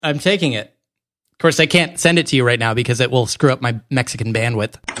I'm taking it. Of course, I can't send it to you right now because it will screw up my Mexican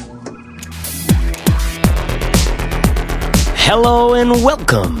bandwidth. Hello and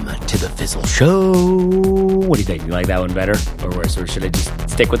welcome to the Fizzle Show. What do you think? You like that one better? Or worse? Or should I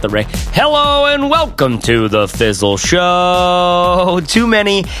just stick with the Ray? Hello and welcome to the Fizzle Show. Too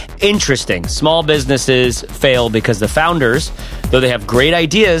many interesting small businesses fail because the founders, though they have great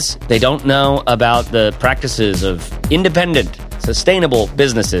ideas, they don't know about the practices of independent, sustainable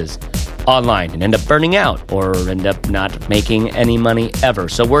businesses online and end up burning out or end up not making any money ever.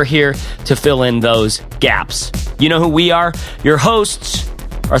 So we're here to fill in those gaps. You know who we are? Your hosts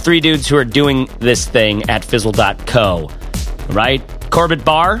are three dudes who are doing this thing at Fizzle.co, right? Corbett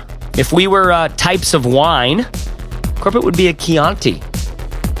Barr. If we were types of wine, Corbett would be a Chianti.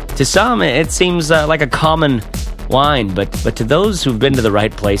 To some, it seems like a common wine, but to those who've been to the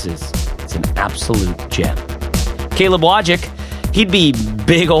right places, it's an absolute gem. Caleb Logic. He'd be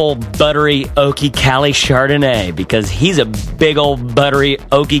big old buttery Oaky Cali Chardonnay because he's a big old buttery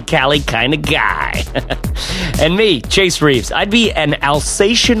Oaky Cali kind of guy. And me, Chase Reeves, I'd be an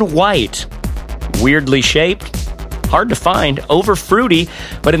Alsatian white. Weirdly shaped, hard to find, over fruity,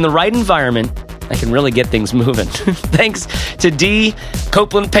 but in the right environment, I can really get things moving. Thanks to D.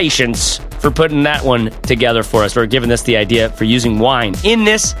 Copeland Patience for putting that one together for us, or giving us the idea for using wine. In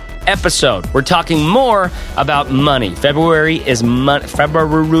this episode, we're talking more about money. February is money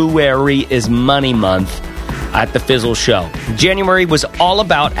month at the Fizzle Show. January was all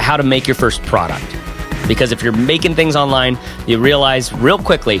about how to make your first product. Because if you're making things online, you realize real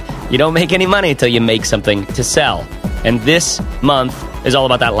quickly you don't make any money until you make something to sell. And this month is all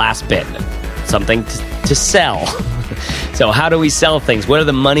about that last bit. Something to sell. So how do we sell things? What are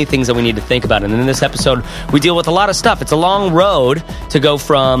the money things that we need to think about? And in this episode, we deal with a lot of stuff. It's a long road to go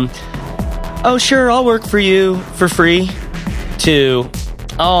from, oh, sure, I'll work for you for free, to,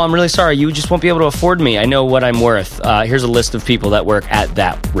 oh, I'm really sorry, you just won't be able to afford me. I know what I'm worth. Here's a list of people that work at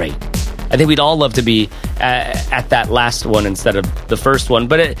that rate. I think we'd all love to be at that last one instead of the first one.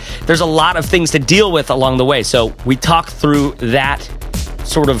 But there's a lot of things to deal with along the way. So we talk through that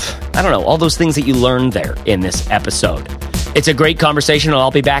sort of, I don't know, all those things that you learned there in this episode. It's a great conversation, and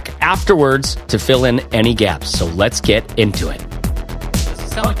I'll be back afterwards to fill in any gaps. So let's get into it. Does it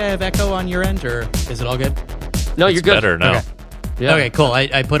sound like I have echo on your end, or is it all good? No, you're good. Better now. Okay. Yeah. Okay, cool.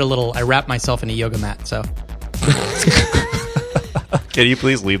 I wrapped myself in a yoga mat, so. Can you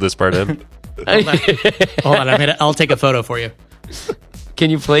please leave this part in? Hold on, I'll take a photo for you.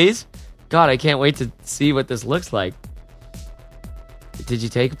 Can you please? God, I can't wait to see what this looks like. Did you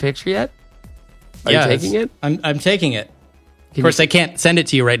take a picture yet? Are you taking it? I'm taking it. Of course, I can't send it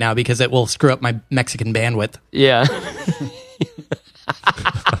to you right now because it will screw up my Mexican bandwidth. Yeah.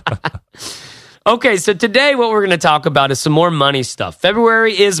 Okay, so today what we're going to talk about is some more money stuff.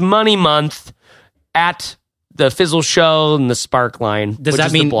 February is money month at the Fizzle Show and the Sparkline. Does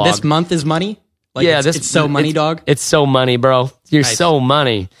that mean this month is money? Like yeah, it's so money, dog? It's so money, bro. You're nice. So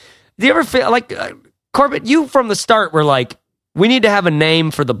money. Do you ever feel like, Corbett, you from the start were like, we need to have a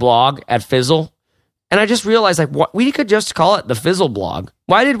name for the blog at Fizzle. And I just realized, like, we could just call it the Fizzle blog.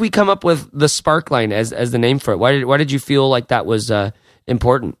 Why did we come up with the Sparkline as the name for it? Why did you feel like that was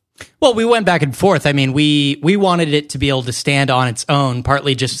important? Well, we went back and forth. I mean, we wanted it to be able to stand on its own,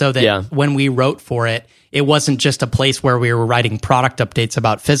 partly just so that when we wrote for it, it wasn't just a place where we were writing product updates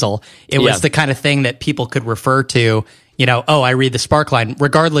about Fizzle. It was the kind of thing that people could refer to, you know, oh, I read the Sparkline,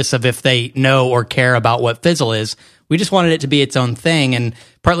 regardless of if they know or care about what Fizzle is. We just wanted it to be its own thing, and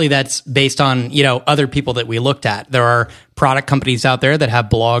partly that's based on, you know, other people that we looked at. There are product companies out there that have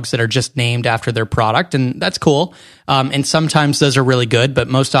blogs that are just named after their product, and that's cool. And sometimes those are really good, but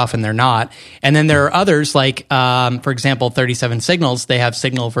most often they're not. And then there are others like, for example, 37 Signals. They have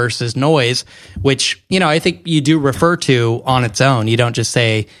Signal versus Noise, which, you know, I think you do refer to on its own. You don't just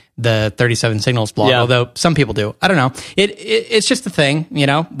say the 37 Signals blog, although some people do. I don't know. It's just a thing, you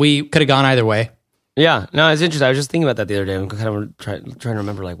know. We could have gone either way. Yeah, no, it's interesting. I was just thinking about that the other day. I'm kind of trying to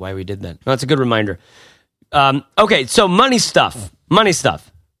remember like why we did that. No, it's a good reminder. Okay, so money stuff.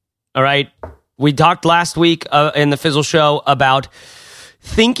 All right, we talked last week in the Fizzle Show about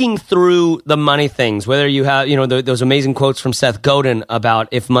thinking through the money things. Whether you have, you know, those amazing quotes from Seth Godin about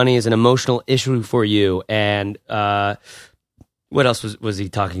if money is an emotional issue for you, and what else was he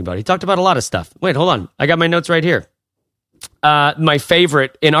talking about? He talked about a lot of stuff. Wait, hold on. I got my notes right here. My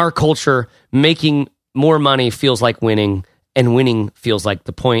favorite, in our culture, making more money feels like winning, and winning feels like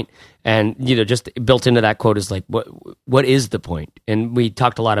the point. And, you know, just built into that quote is like, what is the point? And we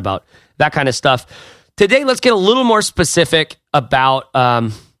talked a lot about that kind of stuff. Today, let's get a little more specific about,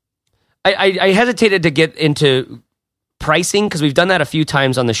 I hesitated to get into pricing, because we've done that a few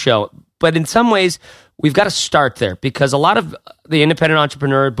times on the show, but in some ways, we've got to start there because a lot of the independent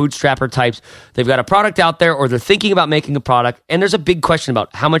entrepreneur, bootstrapper types, they've got a product out there or they're thinking about making a product, and there's a big question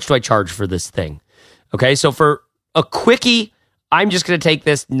about how much do I charge for this thing? Okay, so for a quickie, I'm just going to take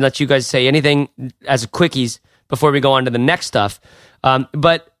this and let you guys say anything as quickies before we go on to the next stuff.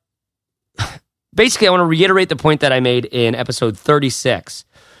 But basically, I want to reiterate the point that I made in episode 36,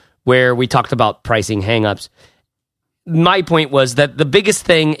 where we talked about pricing hangups. My point was that the biggest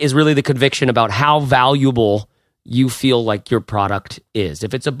thing is really the conviction about how valuable you feel like your product is.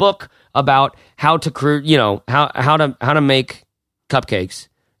 If it's a book about how to how to make cupcakes,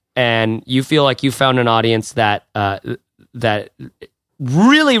 and you feel like you found an audience that that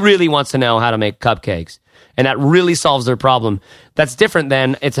really, really wants to know how to make cupcakes, and that really solves their problem, that's different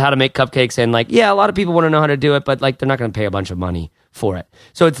than it's how to make cupcakes, and a lot of people want to know how to do it, but they're not going to pay a bunch of money for it.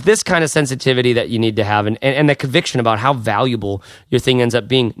 So it's this kind of sensitivity that you need to have, and the conviction about how valuable your thing ends up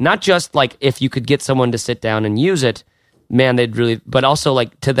being. Not just if you could get someone to sit down and use it, man, they'd really, but also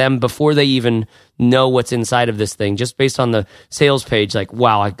to them before they even know what's inside of this thing, just based on the sales page,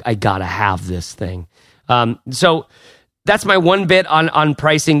 wow, I gotta have this thing. So that's my one bit on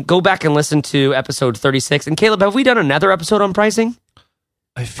pricing. Go back and listen to episode 36. And Caleb, have we done another episode on pricing?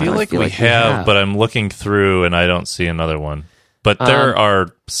 I feel like we have, but I'm looking through and I don't see another one. But there are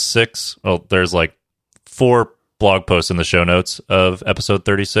 6, there's 4 blog posts in the show notes of episode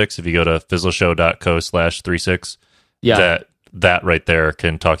 36. If you go to fizzleshow.co/36, that right there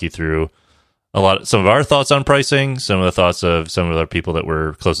can talk you through some of our thoughts on pricing, some of the thoughts of some of the people that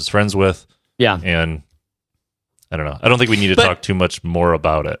we're closest friends with. Yeah. And I don't know. I don't think we need to talk too much more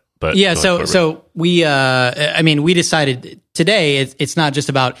about it. But yeah, so we we decided today it's not just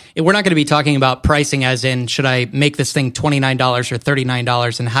about, we're not going to be talking about pricing as in, should I make this thing $29 or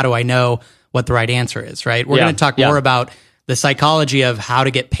 $39 and how do I know what the right answer is, right? We're going to talk more about the psychology of how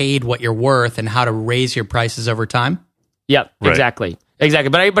to get paid what you're worth and how to raise your prices over time. Yep, right. Exactly.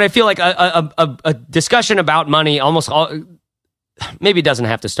 But I feel like a discussion about money maybe doesn't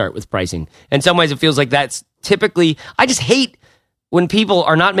have to start with pricing. In some ways, it feels like that's typically, I just hate when people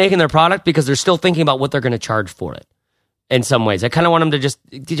are not making their product because they're still thinking about what they're going to charge for it. In some ways, I kind of want them to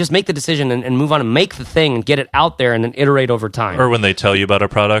just make the decision and move on and make the thing and get it out there and then iterate over time. Or when they tell you about a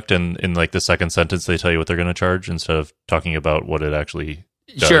product and in the second sentence, they tell you what they're going to charge instead of talking about what it actually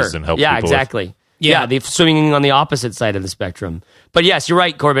does and helps people exactly. with. Yeah, they're swinging on the opposite side of the spectrum. But yes, you're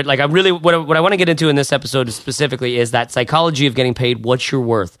right, Corbett. What I want to get into in this episode specifically is that psychology of getting paid what you're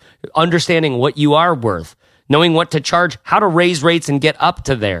worth, understanding what you are worth, knowing what to charge, how to raise rates and get up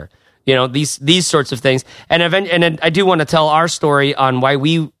to there. These sorts of things. And I do want to tell our story on why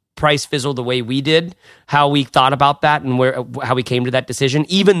we price Fizzle the way we did, how we thought about that, and how we came to that decision,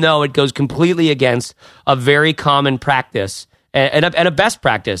 even though it goes completely against a very common practice. And a best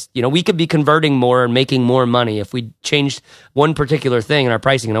practice. We could be converting more and making more money if we changed one particular thing in our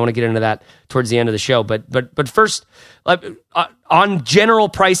pricing. And I want to get into that towards the end of the show. But first, on general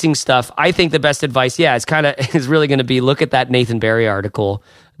pricing stuff, I think the best advice, is really going to be look at that Nathan Barry article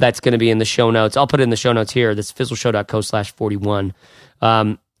that's going to be in the show notes. I'll put it in the show notes here. That's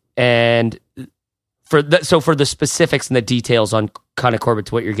fizzleshow.co/41. And for the specifics and the details on kind of, Corbett,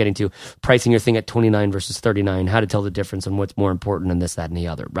 to what you're getting to, pricing your thing at 29 versus 39, how to tell the difference and what's more important than this, that, and the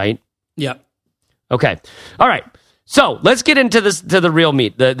other, right? Yep. Okay. All right. So let's get into this, to the real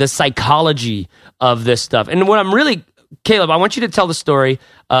meat, the psychology of this stuff. And what I'm really, Caleb, I want you to tell the story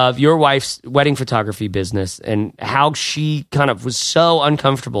of your wife's wedding photography business and how she kind of was so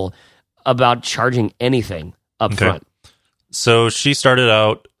uncomfortable about charging anything up front. So she started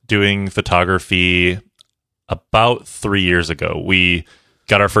out doing photography about 3 years ago. We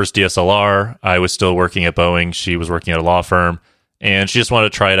got our first DSLR. I was still working at Boeing. She was working at a law firm, and she just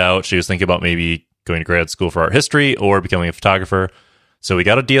wanted to try it out. She was thinking about maybe going to grad school for art history or becoming a photographer. So we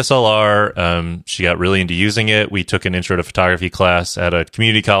got a DSLR. She got really into using it. We took an intro to photography class at a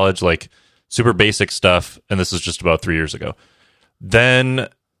community college, super basic stuff. And this was just about 3 years ago. Then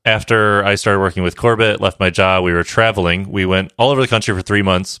after I started working with Corbett, left my job, we were traveling. We went all over the country for 3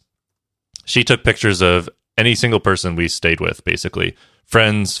 months. She took pictures of any single person we stayed with, basically.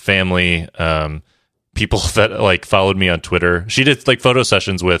 Friends, family, people that followed me on Twitter. She did photo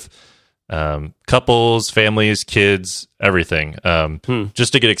sessions with couples, families, kids, everything,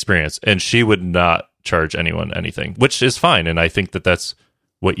 just to get experience. And she would not charge anyone anything, which is fine. And I think that that's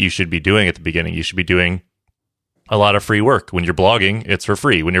what you should be doing at the beginning. You should be doing a lot of free work. When you're blogging, it's for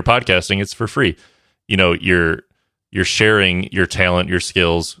free. When you're podcasting, it's for free. You're sharing your talent, your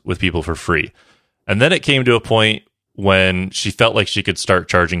skills with people for free. And then it came to a point when she felt like she could start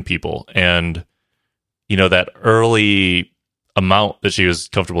charging people. And, that early amount that she was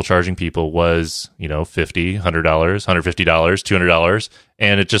comfortable charging people was, $50, $100, $150, $200,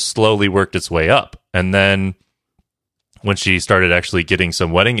 and it just slowly worked its way up. And then when she started actually getting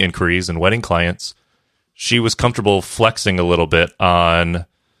some wedding inquiries and wedding clients, she was comfortable flexing a little bit on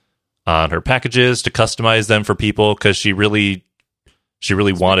her packages to customize them for people, because she really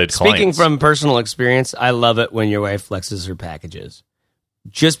wanted clients. Speaking from personal experience, I love it when your wife flexes her packages,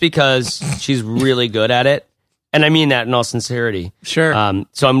 just because she's really good at it. And I mean that in all sincerity. Sure.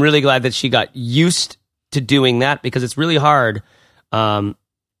 So I'm really glad that she got used to doing that, because it's really hard to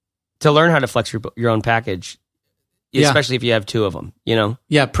learn how to flex your own package, especially if you have two of them,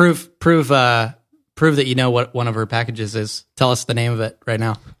 Yeah, prove that you know what one of her packages is. Tell us the name of it right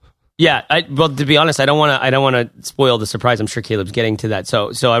now. Yeah, well, to be honest, I don't want to spoil the surprise. I'm sure Caleb's getting to that,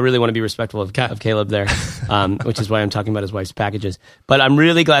 so I really want to be respectful of Caleb there, which is why I'm talking about his wife's packages. But I'm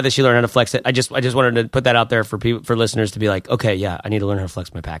really glad that she learned how to flex it. I just wanted to put that out there for listeners to be like, okay, yeah, I need to learn how to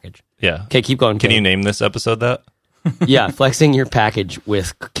flex my package. Yeah. Okay, keep going. Can Caleb. you name this episode that? Yeah, flexing your package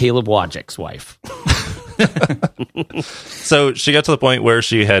with Caleb Wojcik's wife. So she got to the point where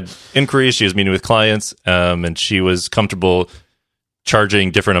she had inquiries, she was meeting with clients, and she was comfortable charging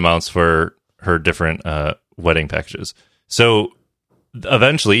different amounts for her different wedding packages. So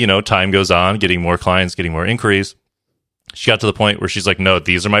eventually, time goes on, getting more clients, getting more inquiries. She got to the point where she's like, no,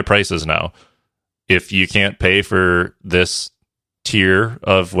 these are my prices now. If you can't pay for this tier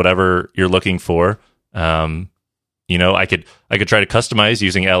of whatever you're looking for, I could try to customize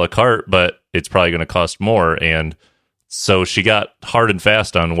using a la carte, but it's probably going to cost more. And so she got hard and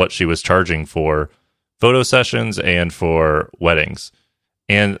fast on what she was charging for photo sessions and for weddings.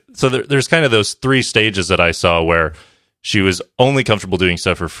 And so there's kind of those three stages that I saw where she was only comfortable doing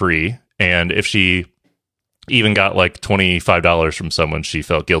stuff for free. And if she even got like $25 from someone, she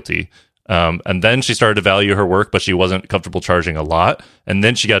felt guilty. And then she started to value her work, but she wasn't comfortable charging a lot. And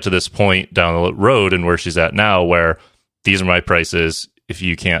then she got to this point down the road and where she's at now, where these are my prices. If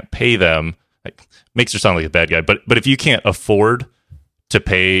you can't pay them, makes her sound like a bad guy. But if you can't afford to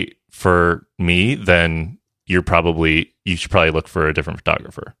pay for me, then you should probably look for a different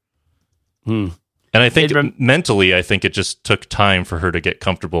photographer. And I think mentally, I think it just took time for her to get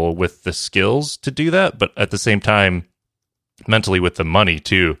comfortable with the skills to do that. But at the same time, mentally with the money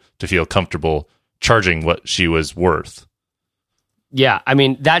too, to feel comfortable charging what she was worth. Yeah, I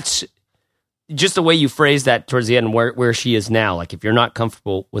mean, that's just the way you phrase that towards the end, where she is now. Like, if you're not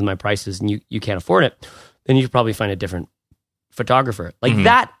comfortable with my prices and you can't afford it, then you should probably find a different photographer. Like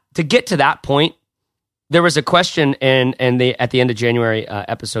that, to get to that point, there was a question at the end of January,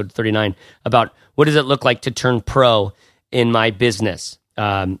 episode 39, about what does it look like to turn pro in my business.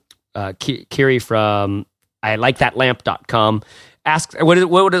 Kiri from ilikethatlamp.com asked, what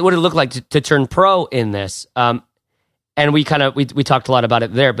would it look like to turn pro in this? And we talked a lot about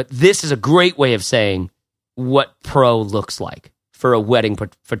it there, but this is a great way of saying what pro looks like for a wedding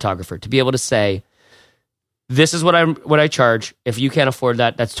photographer, to be able to say, this is what I charge. If you can't afford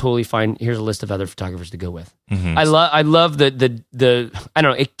that, that's totally fine. Here's a list of other photographers to go with. Mm-hmm. I love the I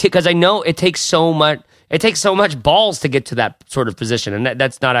don't know, because I know it takes so much balls to get to that sort of position, and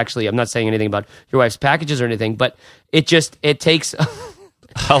that's not actually, I'm not saying anything about your wife's packages or anything, but it takes.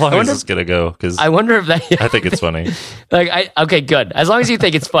 How long is this gonna go? Because I wonder if that. I think it's funny. Okay, good. As long as you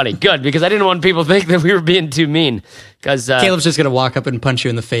think it's funny, good. Because I didn't want people to think that we were being too mean. Because Caleb's just gonna walk up and punch you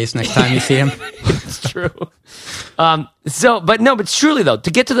in the face next time you see him. It's true. But truly though,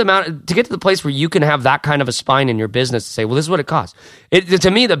 to get to the place where you can have that kind of a spine in your business to say, well, this is what it costs.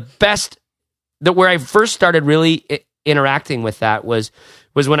 To me, the best where I first started really interacting with that was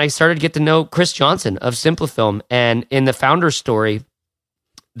when I started to get to know Chris Johnson of Simplifilm, and in the founder story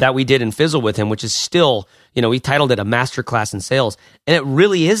that we did in Fizzle with him, which is still, we titled it a masterclass in sales. And it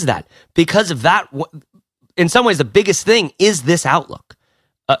really is that. Because of that, in some ways, the biggest thing is this outlook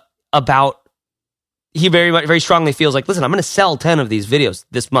about, he very strongly feels like, listen, I'm going to sell 10 of these videos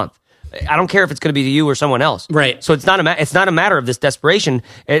this month. I don't care if it's going to be to you or someone else. Right. So it's not a matter of this desperation.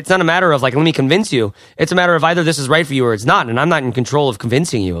 It's not a matter of like, let me convince you. It's a matter of either this is right for you or it's not. And I'm not in control of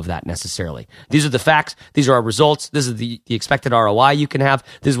convincing you of that necessarily. These are the facts. These are our results. This is the expected ROI you can have.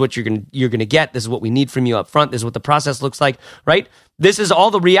 This is what you're going to get. This is what we need from you up front. This is what the process looks like, right? This is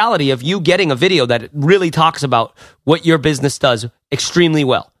all the reality of you getting a video that really talks about what your business does extremely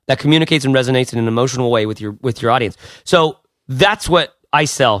well, that communicates and resonates in an emotional way with your audience. So that's what I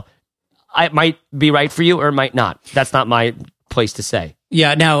sell. It might be right for you or it might not. That's not my place to say.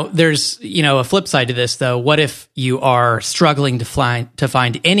 Yeah. Now there's, a flip side to this though. What if you are struggling to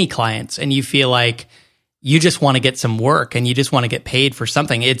find any clients and you feel like you just want to get some work and you just want to get paid for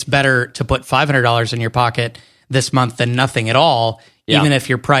something. It's better to put $500 in your pocket this month than nothing at all, even if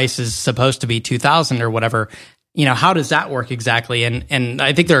your price is supposed to be $2,000 or whatever. How does that work exactly? And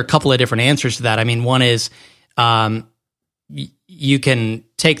I think there are a couple of different answers to that. I mean, one is you can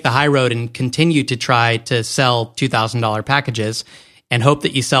take the high road and continue to try to sell $2,000 packages and hope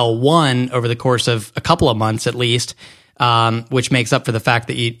that you sell one over the course of a couple of months at least, which makes up for the fact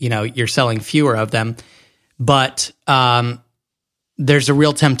that you're selling fewer of them. But there's a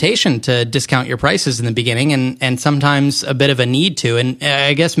real temptation to discount your prices in the beginning, and sometimes a bit of a need to. And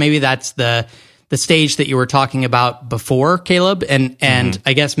I guess maybe that's the stage that you were talking about before, Caleb. And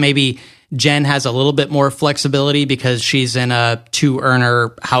I guess maybe Jen has a little bit more flexibility because she's in a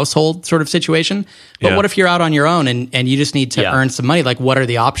 2-earner household sort of situation. But what if you're out on your own and you just need to earn some money? Like, what are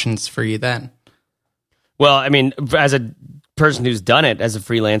the options for you then? Well, I mean, as a person who's done it as a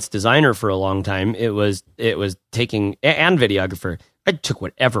freelance designer for a long time, it was taking, and videographer, I took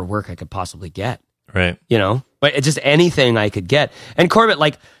whatever work I could possibly get. Right. But it's just anything I could get. And Corbett,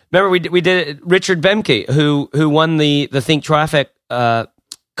 like, remember we did Richard Bemke, who won the Think Traffic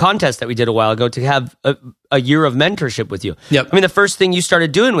contest that we did a while ago, to have a year of mentorship with you. Yep. I mean, the first thing you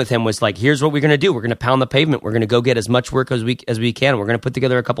started doing with him was like, here's what we're going to do. We're going to pound the pavement. We're going to go get as much work as we can. We're going to put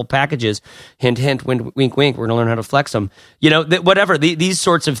together a couple packages. Hint, hint, wink, wink. We're going to learn how to flex them. Whatever, these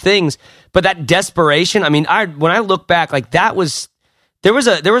sorts of things. But that desperation, I mean, when I look back, like there was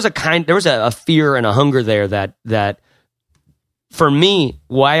a fear and a hunger there that for me,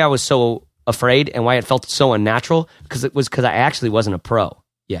 why I was so afraid and why it felt so unnatural, because I actually wasn't a pro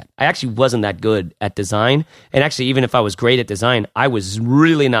yet. I actually wasn't that good at design. And actually, even if I was great at design, I was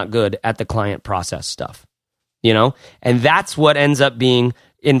really not good at the client process stuff, And that's what ends up being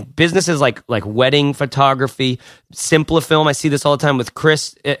in businesses like wedding photography, Simplifilm. I see this all the time with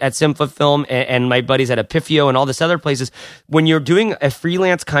Chris at Simplifilm and my buddies at Epifio and all this other places. When you're doing a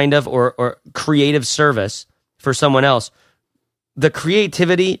freelance kind of or creative service for someone else, the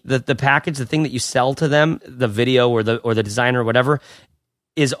creativity, the package, the thing that you sell to them, the video or the design or whatever,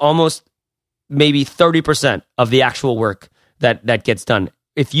 is almost maybe 30% of the actual work that gets done.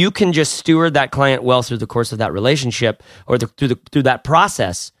 If you can just steward that client well through the course of that relationship or through that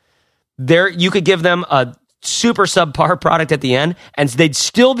process, you could give them a super subpar product at the end, and they'd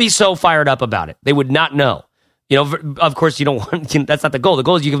still be so fired up about it. They would not know. Of course, you don't want. That's not the goal. The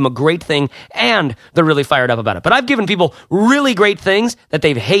goal is you give them a great thing, and they're really fired up about it. But I've given people really great things that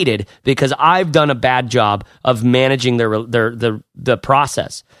they've hated because I've done a bad job of managing the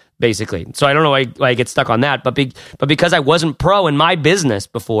process, basically. So I don't know why I get stuck on that. But because I wasn't pro in my business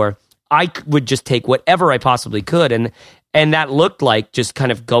before, I would just take whatever I possibly could, and that looked like just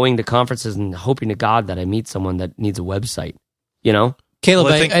kind of going to conferences and hoping to God that I meet someone that needs a website. Caleb,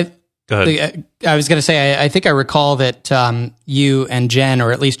 well, Go ahead. I was going to say, I think I recall that you and Jen,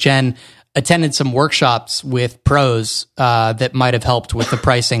 or at least Jen, attended some workshops with pros that might have helped with the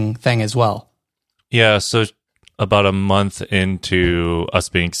pricing thing as well. Yeah, so about a month into us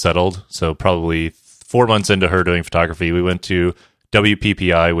being settled, so probably 4 months into her doing photography, we went to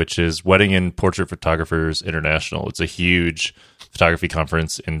WPPI, which is Wedding and Portrait Photographers International. It's a huge photography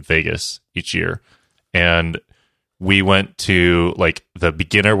conference in Vegas each year. And we went to like the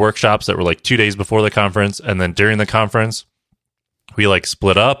beginner workshops that were like 2 days before the conference. And then during the conference, we like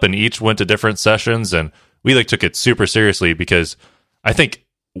split up and each went to different sessions. And we like took it super seriously because I think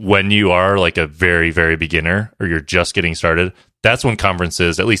when you are like a very, very beginner or you're just getting started, that's when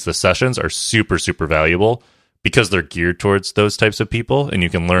conferences, at least the sessions, are super, super valuable because they're geared towards those types of people and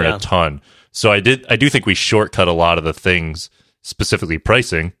you can learn a ton. So I do think we shortcut a lot of the things, specifically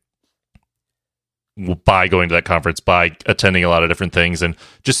pricing, by going to that conference, by attending a lot of different things and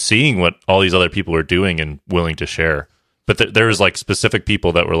just seeing what all these other people are doing and willing to share. But there was like specific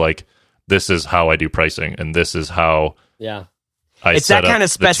people that were like, this is how I do pricing and this is how it's that kind of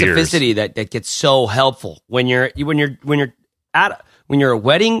specificity that gets so helpful when you're a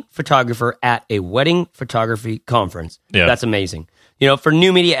wedding photographer at a wedding photography conference. Yeah. That's amazing. For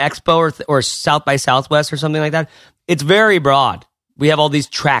New Media Expo or South by Southwest or something like that, it's very broad. We have all these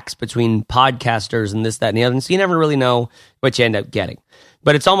tracks between podcasters and this, that, and the other, and so you never really know what you end up getting.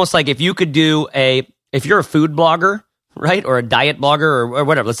 But it's almost like if you could do if you're a food blogger, right, or a diet blogger or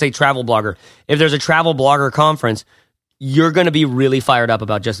whatever, let's say travel blogger, if there's a travel blogger conference, you're going to be really fired up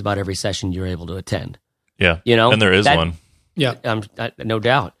about just about every session you're able to attend. Yeah, and there is one. Yeah, no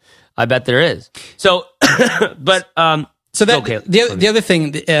doubt. I bet there is. So, but So that the other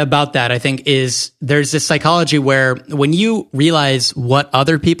thing about that, I think, is there's this psychology where when you realize what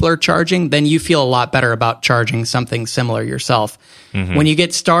other people are charging, then you feel a lot better about charging something similar yourself. Mm-hmm. When you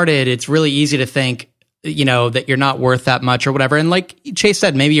get started, it's really easy to think, that you're not worth that much or whatever. And like Chase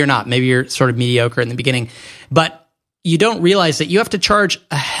said, maybe you're not. Maybe you're sort of mediocre in the beginning. But you don't realize that you have to charge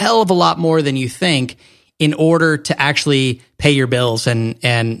a hell of a lot more than you think in order to actually pay your bills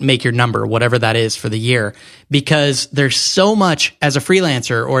and make your number, whatever that is for the year. Because there's so much, as a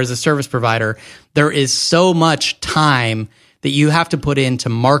freelancer or as a service provider, there is so much time that you have to put into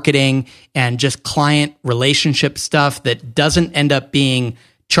marketing and just client relationship stuff that doesn't end up being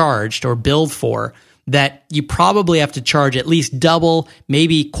charged or billed for, that you probably have to charge at least double,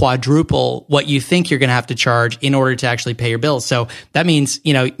 maybe quadruple what you think you're going to have to charge in order to actually pay your bills. So that means,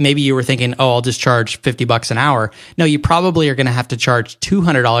 maybe you were thinking, oh, I'll just charge $50 an hour. No, you probably are going to have to charge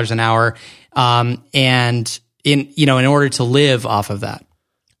 $200 an hour, and in order to live off of that.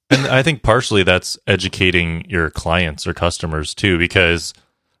 And I think partially that's educating your clients or customers too, because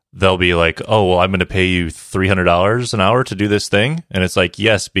they'll be like, oh, well, I'm going to pay you $300 an hour to do this thing. And it's like,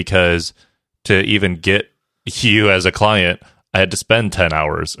 yes, because to even get you as a client, I had to spend 10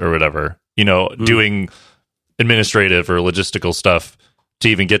 hours or whatever, doing administrative or logistical stuff to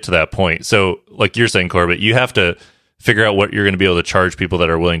even get to that point. So like you're saying, Corbett, you have to figure out what you're going to be able to charge people that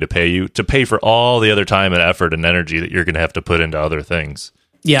are willing to pay for all the other time and effort and energy that you're going to have to put into other things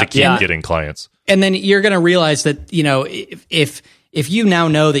to keep getting clients. And then you're going to realize that, if you now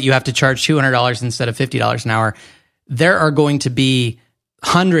know that you have to charge $200 instead of $50 an hour, there are going to be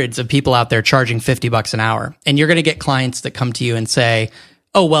hundreds of people out there charging $50 an hour. And you're going to get clients that come to you and say,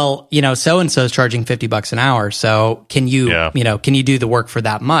 oh, well, so-and-so is charging $50 an hour. So can you do the work for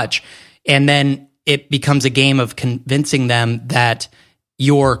that much? And then it becomes a game of convincing them that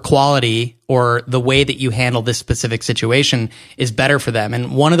your quality or the way that you handle this specific situation is better for them.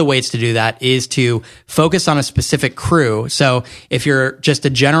 And one of the ways to do that is to focus on a specific crew. So if you're just a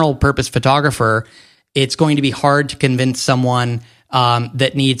general purpose photographer, it's going to be hard to convince someone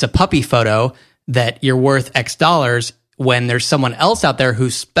that needs a puppy photo that you're worth X dollars when there's someone else out there who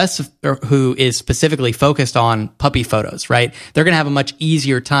is specifically focused on puppy photos, right? They're going to have a much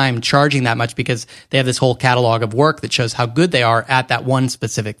easier time charging that much because they have this whole catalog of work that shows how good they are at that one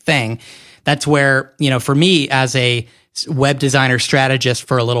specific thing. That's where, for me as a web designer strategist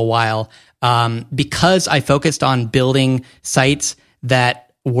for a little while, because I focused on building sites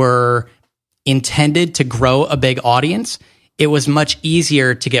that were intended to grow a big audience, it was much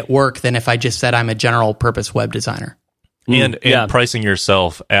easier to get work than if I just said I'm a general purpose web designer. And pricing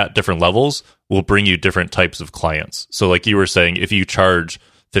yourself at different levels will bring you different types of clients. So like you were saying, if you charge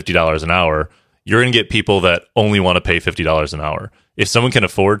 $50 an hour, you're going to get people that only want to pay $50 an hour. If someone can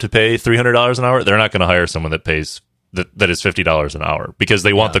afford to pay $300 an hour, they're not going to hire someone that pays that is $50 an hour because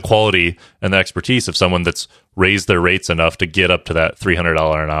they want the quality and the expertise of someone that's raised their rates enough to get up to that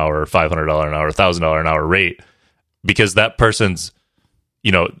 $300 an hour, $500 an hour, $1,000 an hour rate, because that person's,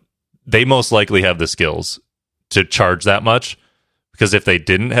 they most likely have the skills to charge that much, because if they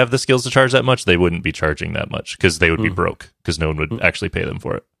didn't have the skills to charge that much, they wouldn't be charging that much because they would be broke because no one would actually pay them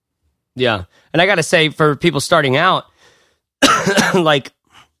for it. Yeah. And I got to say, for people starting out, like,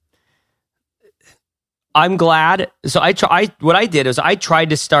 I'm glad. So what I did is I tried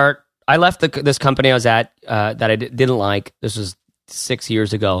to start, I left this company I was at that I didn't like. This was 6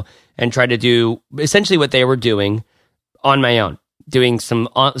 years ago, and tried to do essentially what they were doing on my own. Doing some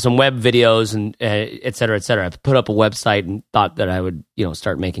web videos and et cetera, et cetera. I put up a website and thought that I would,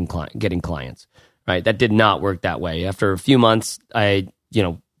 start getting clients. Right, that did not work that way. After a few months, I,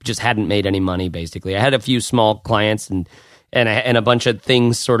 just hadn't made any money. Basically, I had a few small clients and a bunch of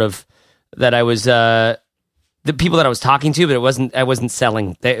things sort of that I was the people that I was talking to, but I wasn't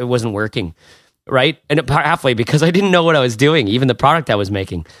selling. It wasn't working. Right, and halfway because I didn't know what I was doing, even the product I was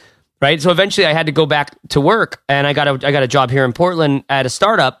making. Right, so eventually I had to go back to work, and I got a job here in Portland at a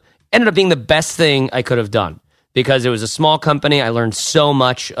startup. Ended up being the best thing I could have done because it was a small company. I learned so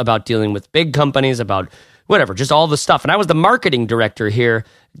much about dealing with big companies, about whatever, just all the stuff. And I was the marketing director here,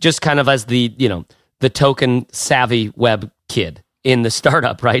 just kind of as the token savvy web kid in the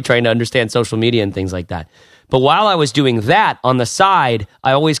startup, right, trying to understand social media and things like that. But while I was doing that on the side,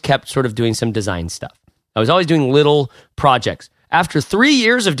 I always kept sort of doing some design stuff. I was always doing little projects. After 3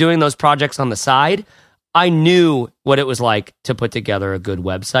 years of doing those projects on the side, I knew what it was like to put together a good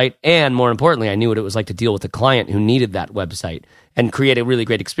website. And more importantly, I knew what it was like to deal with a client who needed that website and create a really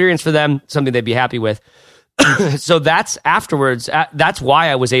great experience for them, something they'd be happy with. So that's why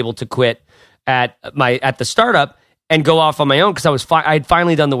I was able to quit at the startup and go off on my own, because I'd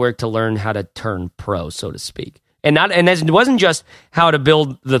finally done the work to learn how to turn pro, so to speak. And it wasn't just how to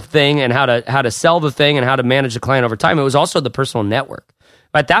build the thing and how to sell the thing and how to manage the client over time. It was also the personal network.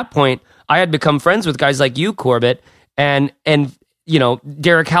 At that point, I had become friends with guys like you, Corbett, and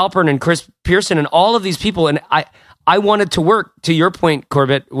Derek Halpern and Chris Pearson and all of these people. And I wanted to work, to your point,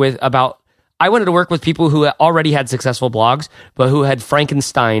 Corbett, I wanted to work with people who already had successful blogs, but who had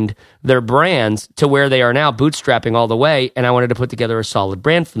Frankensteined their brands to where they are now, bootstrapping all the way, and I wanted to put together a solid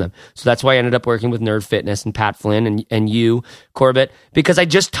brand for them. So that's why I ended up working with Nerd Fitness and Pat Flynn and you, Corbett, because I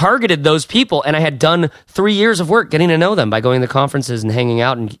just targeted those people, and I had done 3 years of work getting to know them by going to conferences and hanging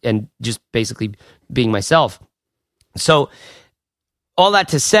out and just basically being myself. So all that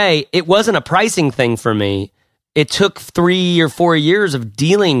to say, it wasn't a pricing thing for me. It took 3 or 4 years of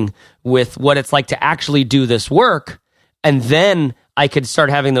dealing with what it's like to actually do this work, and then I could start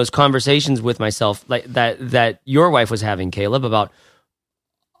having those conversations with myself, like that your wife was having, Caleb, about,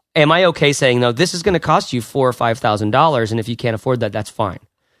 am I okay saying, no, this is going to cost you $4,000 or $5,000, and if you can't afford that, that's fine.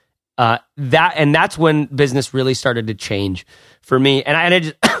 That's when business really started to change for me. And I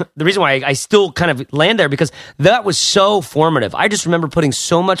just, the reason why I still kind of land there, because that was so formative. I just remember putting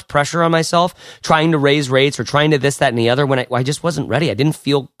so much pressure on myself, trying to raise rates or trying to this, that, and the other, when I just wasn't ready. I didn't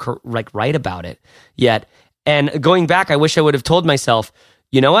feel right about it yet. And going back, I wish I would have told myself,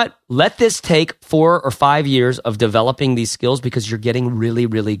 you know what? Let this take 4 or 5 years of developing these skills, because you're getting really,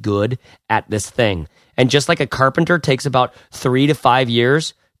 really good at this thing. And just like a carpenter takes about 3 to 5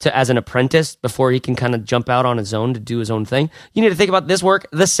 years as an apprentice before he can kind of jump out on his own to do his own thing, you need to think about this work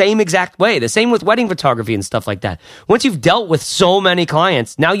the same exact way. The same with wedding photography and stuff like that. Once you've dealt with so many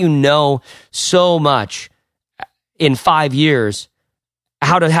clients, now you know so much in 5 years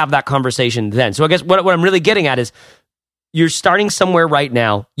how to have that conversation then. So I guess what I'm really getting at is, you're starting somewhere right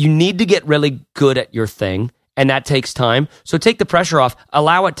now. You need to get really good at your thing, and that takes time. So take the pressure off.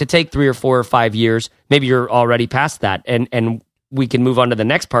 Allow it to take 3 or 4 or 5 years. Maybe you're already past that, and we can move on to the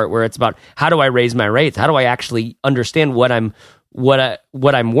next part, where it's about, how do I raise my rates? How do I actually understand what I'm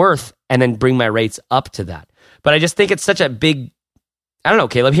worth, and then bring my rates up to that? But I just think it's such a big, I don't know,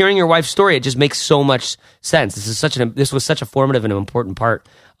 Caleb, hearing your wife's story, it just makes so much sense. This was such a formative and important part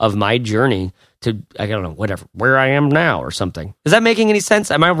of my journey to, I don't know, where I am now or something. Is that making any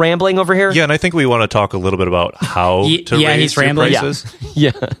sense? Am I rambling over here? Yeah, and I think we want to talk a little bit about how to raise your prices.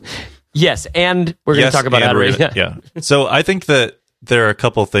 Yeah. Yes, and we're going to talk about how to raise. Yeah. So I think that there are a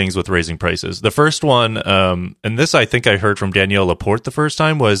couple things with raising prices. The first one, and this I think I heard from Danielle Laporte the first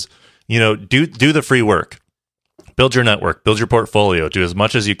time, was, do the free work. Build your network, build your portfolio, do as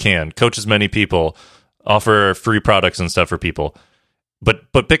much as you can, coach as many people, offer free products and stuff for people.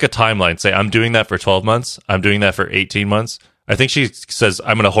 But pick a timeline. Say, I'm doing that for 12 months. I'm doing that for 18 months. I think she says,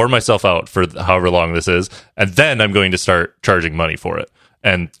 I'm going to whore myself out for however long this is, and then I'm going to start charging money for it.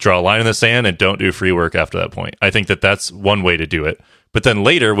 And draw a line in the sand and don't do free work after that point. I think that that's one way to do it. But then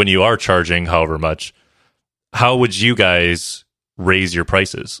later, when you are charging however much, how would you guys raise your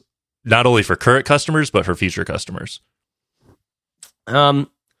prices? Not only for current customers, but for future customers?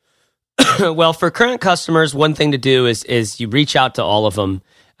 Well, for current customers, one thing to do is you reach out to all of them.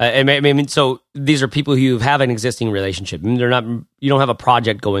 So these are people who have an existing relationship. You don't have a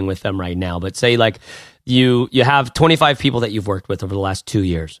project going with them right now, but say like you have 25 people that you've worked with over the last 2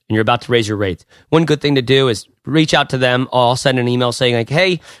 years, and you're about to raise your rates. One good thing to do is reach out to them. I'll send an email saying like,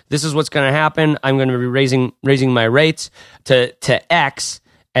 hey, this is what's going to happen. I'm going to be raising my rates to X.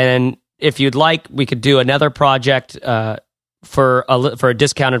 And if you'd like, we could do another project, for a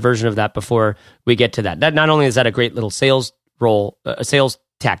discounted version of that before we get to that. That not only is that a great little sales role, a sales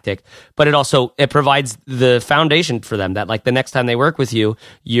tactic, but it provides the foundation for them that like the next time they work with you,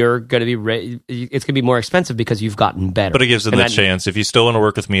 you're going to be it's going to be more expensive because you've gotten better. But it gives them the chance, if you still want to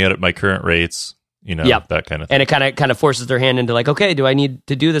work with me at my current rates, that kind of thing. And it kind of forces their hand into like, okay, do I need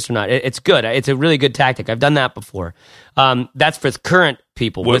to do this or not? It's good. It's a really good tactic. I've done that before. That's for current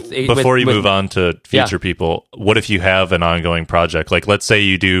people. Before you move on to future people, what if you have an ongoing project? Like, let's say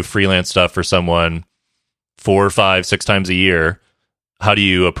you do freelance stuff for someone 4, 5, 6 times a year. How do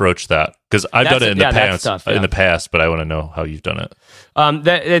you approach that? Because I've done it in the past, but I want to know how you've done it.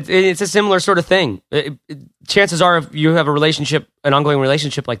 It's a similar sort of thing. Chances are, if you have an ongoing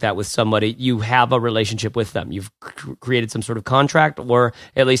relationship like that with somebody, you have a relationship with them. You've created some sort of contract or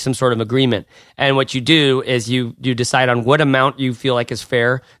at least some sort of agreement. And what you do is you decide on what amount you feel like is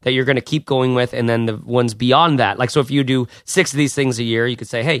fair that you're going to keep going with, and then the ones beyond that. Like, so if you do 6 of these things a year, you could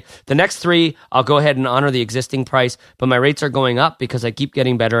say, hey, the next 3, I'll go ahead and honor the existing price, but my rates are going up because I keep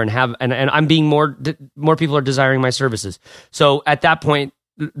getting better and I'm being more people are desiring my services. So at that point,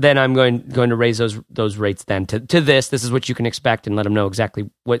 then I'm going to raise those rates then to this is what you can expect, and let them know exactly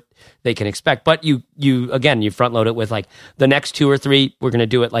what they can expect. But you front load it with like the next 2 or 3, we're going to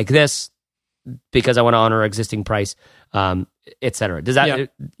do it like this because I want to honor our existing price, et cetera. Does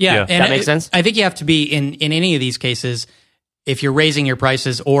that that make sense? I think you have to be in any of these cases, if you're raising your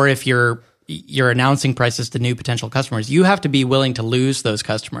prices or if you're announcing prices to new potential customers, you have to be willing to lose those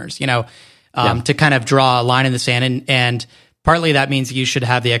customers, to kind of draw a line in the sand. And partly that means you should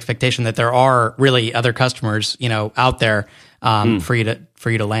have the expectation that there are really other customers, out there for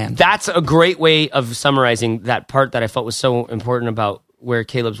you to land. That's a great way of summarizing that part that I felt was so important about where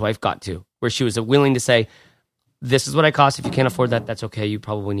Caleb's wife got to, where she was willing to say, this is what I cost. If you can't afford that, that's okay. You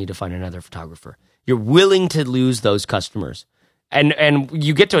probably need to find another photographer. You're willing to lose those customers. And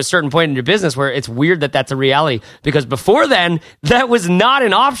you get to a certain point in your business where it's weird that that's a reality, because before then that was not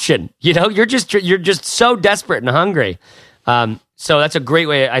an option. You're just so desperate and hungry. So that's a great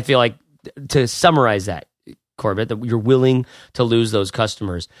way, I feel like, to summarize that, Corbett, that you're willing to lose those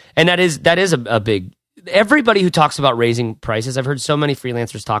customers. And that is a big, everybody who talks about raising prices, I've heard so many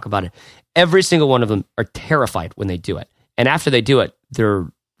freelancers talk about it. Every single one of them are terrified when they do it. And after they do it, they're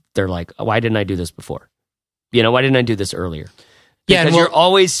like, why didn't I do this before? Why didn't I do this earlier? Because you're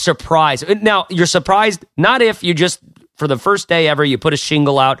always surprised. Now, you're surprised not if you just, for the first day ever, you put a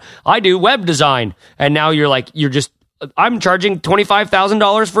shingle out, I do web design, and now I'm charging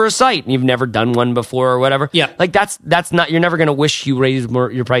 $25,000 for a site, and you've never done one before or whatever. Yeah. Like that's not, you're never going to wish you raised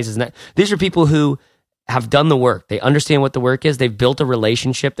more your prices. These are people who have done the work. They understand what the work is. They've built a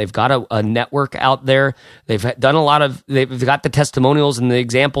relationship. They've got a network out there. They've done they've got the testimonials and the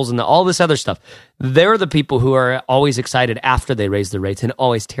examples and all this other stuff. They're the people who are always excited after they raise the rates and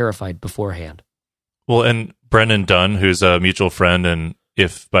always terrified beforehand. Well, and Brennan Dunn, who's a mutual friend, and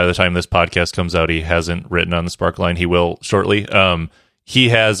if by the time this podcast comes out, he hasn't written on the Sparkline, he will shortly. He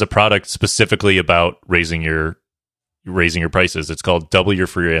has a product specifically about raising your prices. It's called Double Your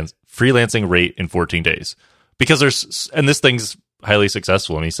Freelancing Rate in 14 Days. Because this thing's highly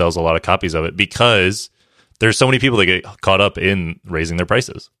successful, and he sells a lot of copies of it because there's so many people that get caught up in raising their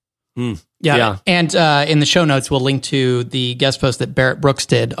prices. Yeah. And in the show notes, we'll link to the guest post that Barrett Brooks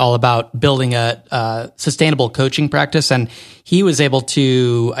did all about building a sustainable coaching practice. And he was able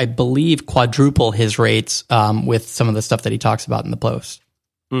to, I believe, quadruple his rates with some of the stuff that he talks about in the post.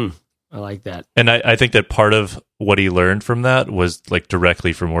 I like that. And I think that part of what he learned from that was like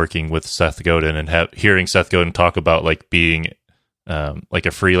directly from working with Seth Godin and hearing Seth Godin talk about like being like a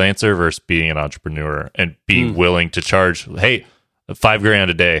freelancer versus being an entrepreneur and being willing to charge, hey, $5,000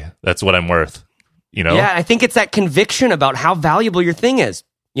 a day. That's what I'm worth. Yeah, I think it's that conviction about how valuable your thing is.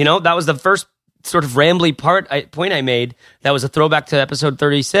 That was the first sort of rambly point I made. That was a throwback to episode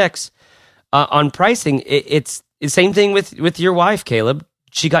 36 on pricing. It's the same thing with your wife, Caleb.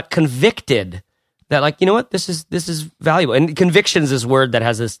 She got convicted that, like, you know what, this is valuable. And conviction is this word that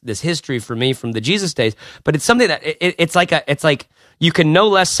has this history for me from the Jesus days. But it's something that it's like you can no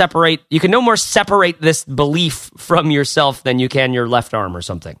more separate this belief from yourself than you can your left arm or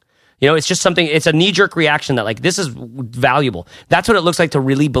something. It's just something. It's a knee-jerk reaction that, like, this is valuable. That's what it looks like to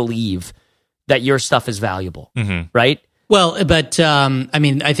really believe that your stuff is valuable, right? Well, but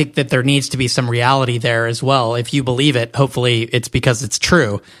I think that there needs to be some reality there as well. If you believe it, hopefully it's because it's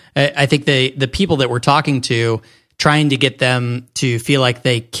true. I think the people that we're talking to, trying to get them to feel like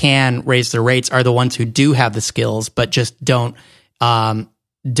they can raise their rates, are the ones who do have the skills, but just don't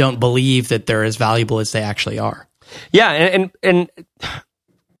believe that they're as valuable as they actually are. Yeah, and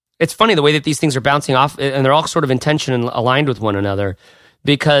it's funny the way that these things are bouncing off, and they're all sort of in tension and aligned with one another,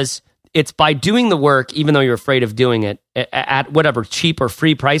 because it's by doing the work, even though you're afraid of doing it, at whatever cheap or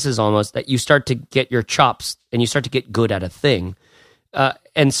free prices almost, that you start to get your chops and you start to get good at a thing.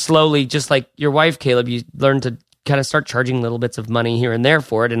 And slowly, just like your wife, Caleb, you learn to kind of start charging little bits of money here and there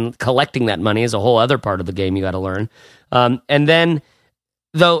for it, and collecting that money is a whole other part of the game you got to learn. And then,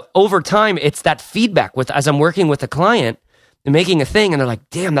 though, over time, it's that feedback as I'm working with a client and making a thing, and they're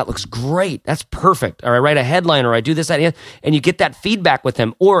like, damn, that looks great. That's perfect. Or I write a headline, or I do this, that, and you get that feedback with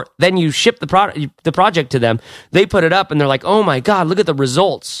them. Or then you ship the project to them. They put it up, and they're like, oh my God, look at the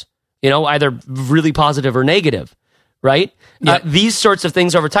results. Either really positive or negative, right? Yep. These sorts of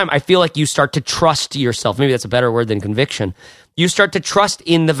things over time, I feel like you start to trust yourself. Maybe that's a better word than conviction. You start to trust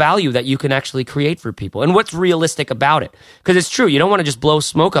in the value that you can actually create for people and what's realistic about it. Because it's true, you don't want to just blow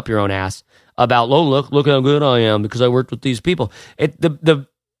smoke up your own ass about, look how good I am because I worked with these people. The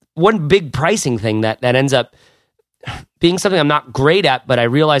one big pricing thing that ends up being something I'm not great at, but I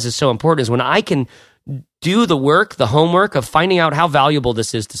realize is so important, is when I can do the work, the homework of finding out how valuable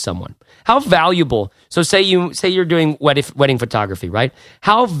this is to someone. How valuable? So say you're doing wedding photography, right?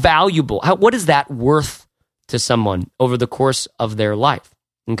 How valuable? What is that worth to someone over the course of their life?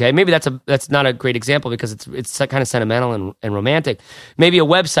 Okay, maybe that's not a great example because it's kind of sentimental and romantic. Maybe a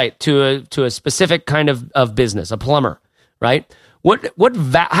website to a specific kind of business, a plumber, right?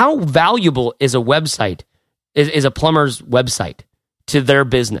 How valuable is a website is a plumber's website to their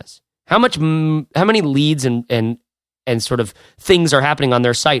business? How many leads and sort of things are happening on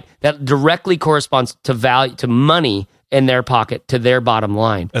their site that directly corresponds to value, to money in their pocket, to their bottom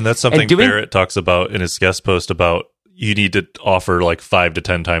line? And that's something Barrett talks about in his guest post about you need to offer like 5 to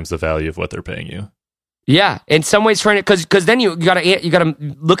 10 times the value of what they're paying you. Yeah, in some ways, trying to because then you gotta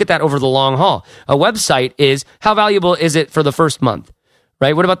look at that over the long haul. A website is how valuable is it for the first month,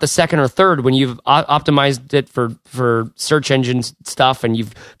 right? What about the second or third when you've optimized it for search engines stuff and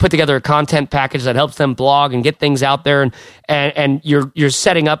you've put together a content package that helps them blog and get things out there and you're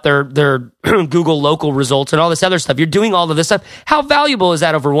setting up their Google local results and all this other stuff. You're doing all of this stuff. How valuable is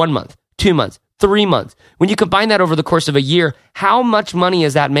that over 1 month, 2 months, 3 months? When you combine that over the course of a year, how much money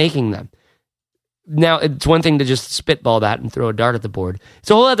is that making them? Now, it's one thing to just spitball that and throw a dart at the board. It's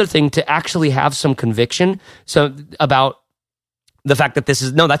a whole other thing to actually have some conviction about the fact that that's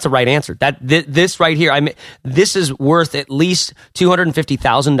the right answer. This right here, this is worth at least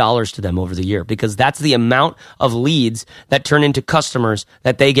 $250,000 to them over the year, because that's the amount of leads that turn into customers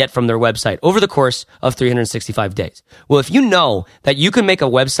that they get from their website over the course of 365 days. Well, if you know that you can make a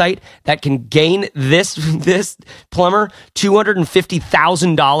website that can gain this plumber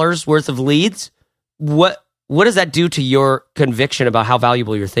 $250,000 worth of leads, what does that do to your conviction about how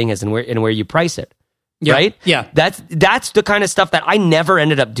valuable your thing is and where you price it? Yeah. Right? Yeah. That's the kind of stuff that I never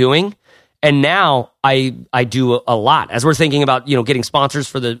ended up doing. And now I do a lot. As we're thinking about, getting sponsors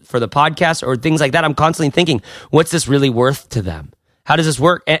for the podcast or things like that, I'm constantly thinking, what's this really worth to them? How does this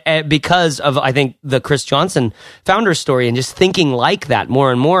work? And because of, I think, the Chris Johnson founder story and just thinking like that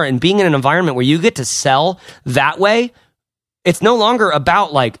more and more and being in an environment where you get to sell that way. It's no longer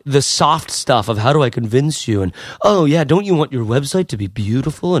about like the soft stuff of how do I convince you and, oh yeah, don't you want your website to be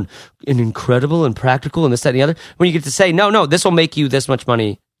beautiful and incredible and practical and this, that, and the other? When you get to say, no, this will make you this much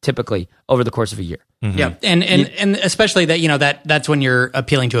money typically over the course of a year. Mm-hmm. Yeah. And especially that, that's when you're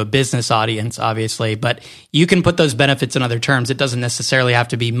appealing to a business audience, obviously, but you can put those benefits in other terms. It doesn't necessarily have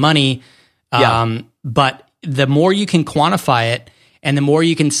to be money. But the more you can quantify it and the more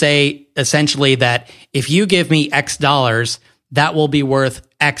you can say essentially that if you give me X dollars, that will be worth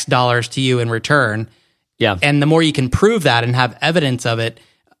X dollars to you in return. Yeah. And the more you can prove that and have evidence of it,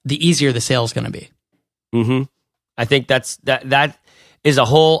 the easier the sale is going to be. Mm-hmm. I think that is a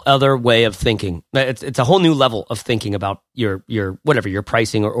whole other way of thinking. It's a whole new level of thinking about your whatever, your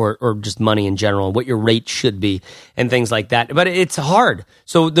pricing or just money in general, what your rate should be and things like that. But it's hard.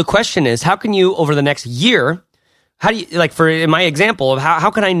 So the question is, how can you over the next year, how do you, like for in my example of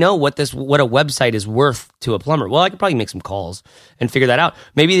how can I know what a website is worth to a plumber? Well, I could probably make some calls and figure that out.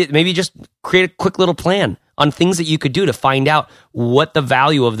 Maybe just create a quick little plan on things that you could do to find out what the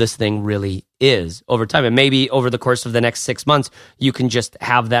value of this thing really is over time. And maybe over the course of the next 6 months, you can just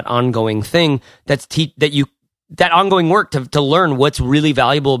have that ongoing thing that ongoing work to learn what's really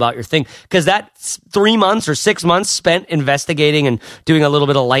valuable about your thing. Because that 3 months or 6 months spent investigating and doing a little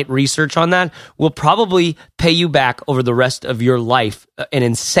bit of light research on that will probably pay you back over the rest of your life an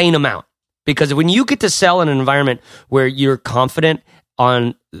insane amount. Because when you get to sell in an environment where you're confident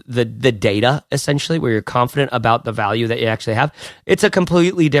on the data, essentially, where you're confident about the value that you actually have, it's a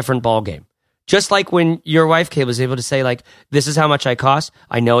completely different ballgame. Just like when your wife, Kate, was able to say, like, this is how much I cost.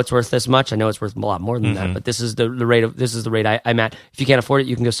 I know it's worth this much. I know it's worth a lot more than that, but this is the rate I'm at. If you can't afford it,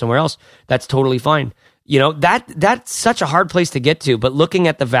 you can go somewhere else. That's totally fine. That's such a hard place to get to, but looking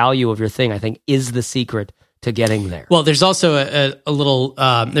at the value of your thing, I think, is the secret to getting there. Well, there's also a little,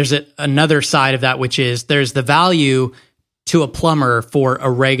 there's another side of that, which is there's the value to a plumber for a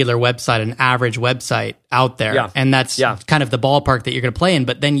regular website, an average website out there. Yeah. And that's kind of the ballpark that you're going to play in.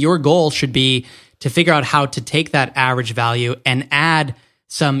 But then your goal should be to figure out how to take that average value and add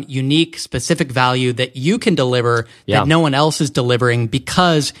some unique, specific value that you can deliver that no one else is delivering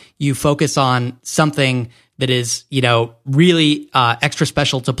because you focus on something that is, really extra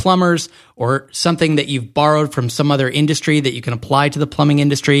special to plumbers, or something that you've borrowed from some other industry that you can apply to the plumbing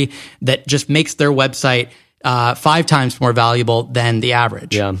industry that just makes their website 5 times more valuable than the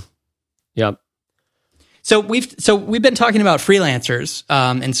average. Yeah. Yep. So we've been talking about freelancers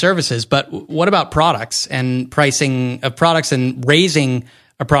and services, but what about products and pricing of products and raising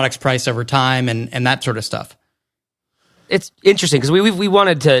a product's price over time and that sort of stuff? It's interesting because we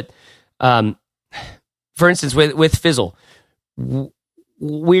wanted to, for instance, with Fizzle,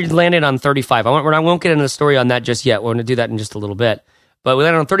 we landed on $35. I won't get into the story on that just yet. We're going to do that in just a little bit. But we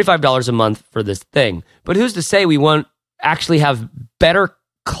landed on $35 a month for this thing. But who's to say we won't actually have better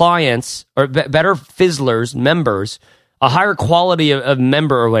clients or better Fizzlers, members, a higher quality of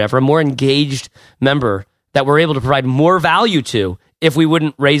member or whatever, a more engaged member that we're able to provide more value to if we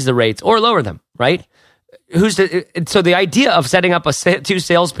wouldn't raise the rates or lower them, right? so the idea of setting up two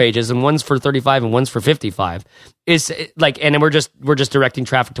sales pages, and one's for 35 and one's for 55, is like, and then we're just directing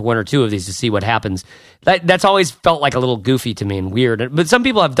traffic to one or two of these to see what happens. That's always felt like a little goofy to me and weird. But some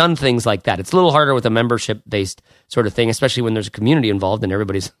people have done things like that. It's a little harder with a membership based sort of thing, especially when there's a community involved and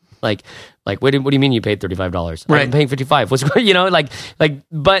everybody's like, what do you mean you paid $35? Right. I'm paying $55. What's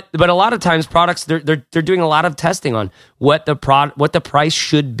but a lot of times products they're doing a lot of testing on what the price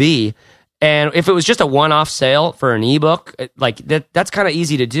should be. And if it was just a one-off sale for an ebook, like that's kind of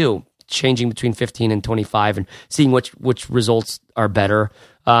easy to do, changing between 15 and 25 and seeing which results are better.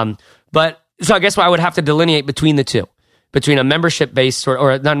 But so I guess I would have to delineate between the two, between a membership-based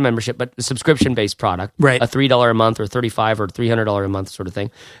or not a membership, but a subscription-based product, right? A $3 a month or $35 or $300 a month sort of thing,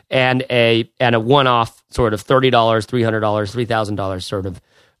 and a one-off sort of $30, $300, $3,000 sort of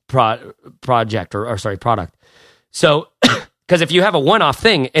product. So, because if you have a one-off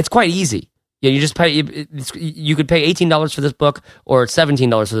thing, it's quite easy. Yeah, you just pay. You could pay $18 for this book or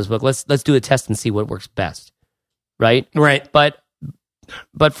 $17 for this book. Let's do a test and see what works best, right? Right.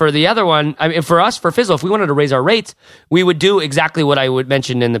 But for the other one, I mean, for us, for Fizzle, if we wanted to raise our rates, we would do exactly what I would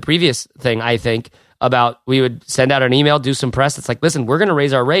mention in the previous thing. I think about we would send out an email, do some press. It's like, listen, we're going to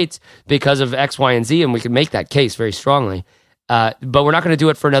raise our rates because of X, Y, and Z, and we can make that case very strongly. But we're not going to do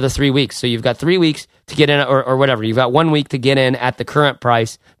it for another 3 weeks. So you've got 3 weeks to get in, or whatever. You've got 1 week to get in at the current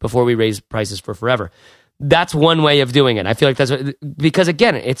price before we raise prices for forever. That's one way of doing it. I feel like because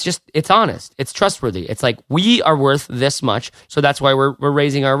again, it's honest, it's trustworthy. It's like we are worth this much, so that's why we're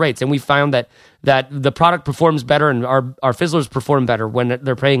raising our rates. And we found that the product performs better and our Fizzlers perform better when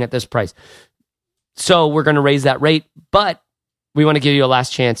they're paying at this price. So we're going to raise that rate, but we want to give you a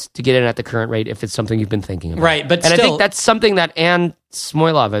last chance to get in at the current rate if it's something you've been thinking about. Right, but I think that's something that Anne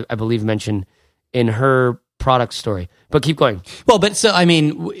Smoilov, I believe, mentioned in her product story. But keep going. Well, but so, I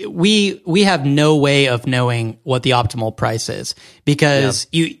mean, we have no way of knowing what the optimal price is because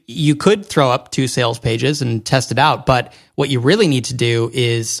you could throw up 2 sales pages and test it out, but what you really need to do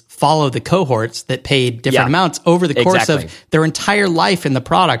is follow the cohorts that paid different amounts over the course of their entire life in the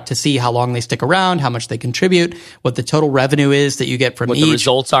product to see how long they stick around, how much they contribute, what the total revenue is that you get from what each. What the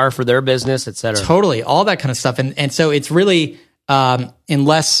results are for their business, et cetera. Totally, all that kind of stuff. And so it's really,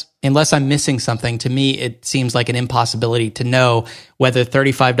 unless I'm missing something, to me, it seems like an impossibility to know whether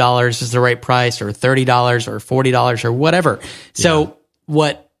 $35 is the right price or $30 or $40 or whatever. So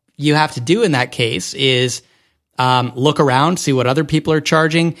what you have to do in that case is look around, see what other people are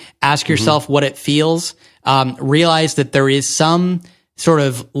charging, ask yourself what it feels, realize that there is some sort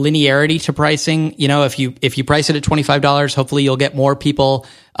of linearity to pricing. You know, if you price it at $25, hopefully you'll get more people,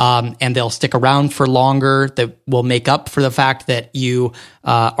 and they'll stick around for longer. That will make up for the fact that you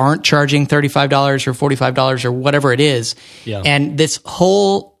aren't charging $35 or $45 or whatever it is. Yeah. And this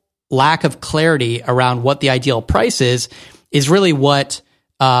whole lack of clarity around what the ideal price is really what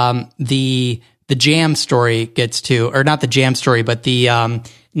the Jam story gets to, or not the Jam story, but the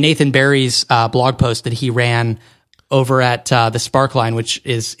Nathan Barry's blog post that he ran over at the Sparkline, which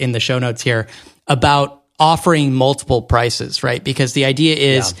is in the show notes here, about offering multiple prices, right? Because the idea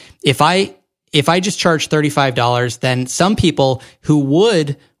is if I just charge $35, then some people who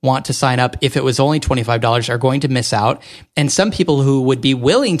would want to sign up if it was only $25 are going to miss out. And some people who would be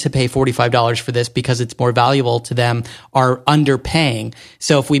willing to pay $45 for this because it's more valuable to them are underpaying.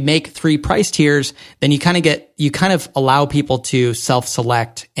 So if we make 3 price tiers, then you kind of allow people to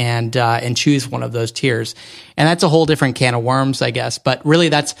self-select and choose one of those tiers. And that's a whole different can of worms, I guess. But really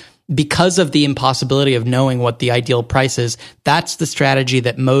that's because of the impossibility of knowing what the ideal price is. That's the strategy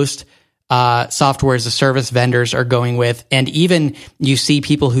that most software as a service vendors are going with. And even you see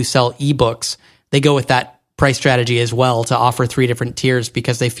people who sell ebooks, they go with that price strategy as well to offer 3 different tiers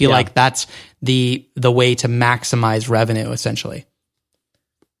because they feel like that's the way to maximize revenue, essentially.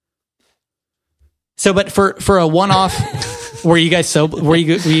 So, but for a one-off, were you guys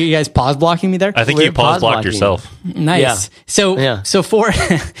pause blocking me there? I think you pause blocked yourself. Nice. Yeah. So for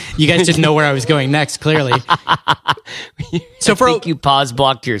you guys didn't know where I was going next, clearly. So I think you pause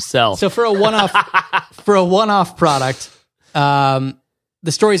blocked yourself. So for a one-off product, the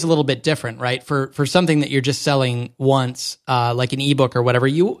story's a little bit different, right? For something that you're just selling once, like an ebook or whatever,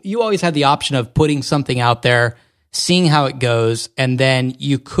 you always had the option of putting something out there, seeing how it goes, and then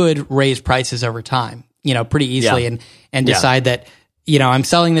you could raise prices over time, pretty easily and decide that, I'm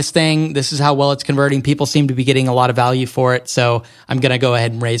selling this thing. This is how well it's converting. People seem to be getting a lot of value for it. So I'm going to go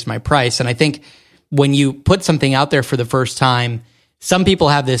ahead and raise my price. And I think when you put something out there for the first time, some people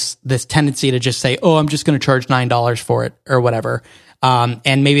have this tendency to just say, oh, I'm just going to charge $9 for it or whatever.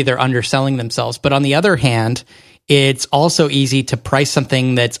 And maybe they're underselling themselves. But on the other hand, it's also easy to price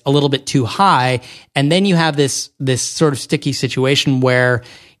something that's a little bit too high. And then you have this sort of sticky situation where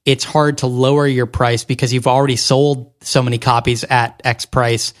it's hard to lower your price because you've already sold so many copies at X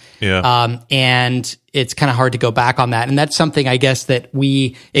price. Yeah. And it's kind of hard to go back on that. And that's something I guess that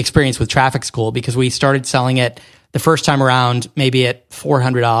we experienced with Traffic School, because we started selling it the first time around maybe at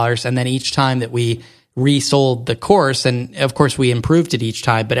 $400. And then each time that we resold the course, and of course we improved it each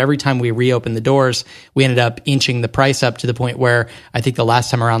time, but every time we reopened the doors, we ended up inching the price up to the point where I think the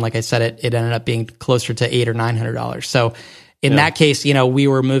last time around, like I said, it ended up being closer to $800 or $900. So in that case, we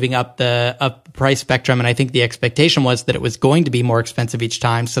were moving up the price spectrum, and I think the expectation was that it was going to be more expensive each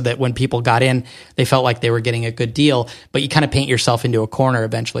time, so that when people got in, they felt like they were getting a good deal. But you kind of paint yourself into a corner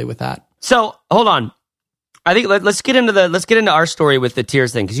eventually with that. So hold on, I think let's get into our story with the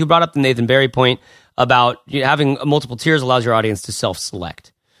tiers thing, because you brought up the Nathan Barry point about having multiple tiers allows your audience to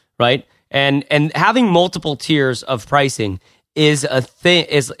self-select, right? And having multiple tiers of pricing is a thing,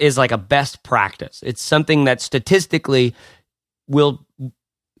 is like a best practice. It's something that statistically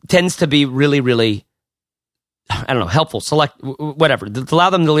tends to be really, really, I don't know, helpful. Select whatever to allow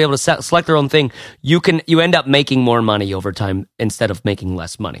them to be able to select their own thing. You end up making more money over time instead of making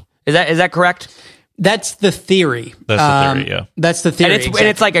less money. Is that correct? That's the theory. That's the theory, yeah. That's the theory. And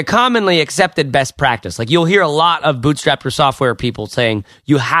it's like a commonly accepted best practice. Like you'll hear a lot of bootstrap your software people saying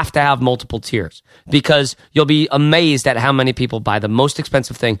you have to have multiple tiers, because you'll be amazed at how many people buy the most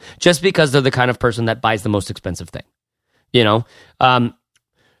expensive thing just because they're the kind of person that buys the most expensive thing.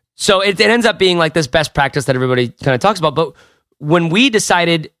 So it ends up being like this best practice that everybody kind of talks about. But when we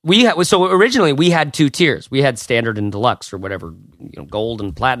decided, originally we had two tiers. We had standard and deluxe, or whatever, gold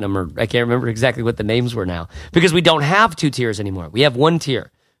and platinum, or I can't remember exactly what the names were now, because we don't have two tiers anymore. We have one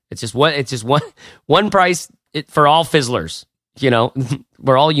tier. It's just one price for all Fizzlers.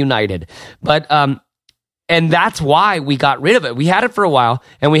 We're all united. But and that's why we got rid of it. We had it for a while,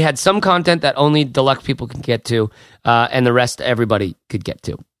 and we had some content that only deluxe people could get to, and the rest everybody could get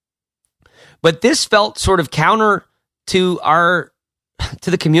to. But this felt sort of counter to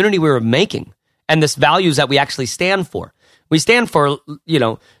the community we were making, and this values that we actually stand for. We stand for,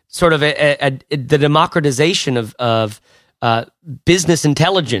 sort of the democratization of business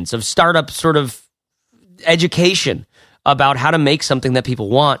intelligence, of startup sort of education about how to make something that people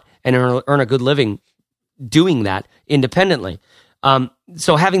want and earn a good living doing that independently.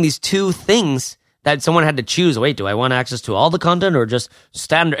 So having these two things that someone had to choose, wait, do I want access to all the content or just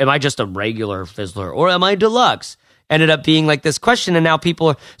standard? Am I just a regular Fizzler or am I deluxe? Ended up being like this question, and now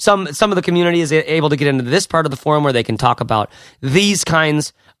people, some of the community is able to get into this part of the forum where they can talk about these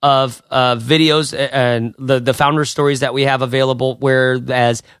kinds of videos and the founder stories that we have available,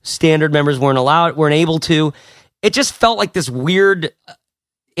 whereas standard members weren't able to. It just felt like this weird,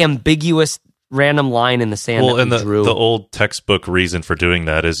 ambiguous, random line in the sand. Well, and drew. The old textbook reason for doing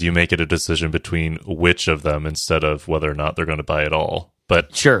that is you make it a decision between which of them instead of whether or not they're going to buy it all.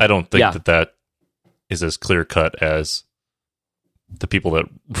 But sure, I don't think that is as clear cut as the people that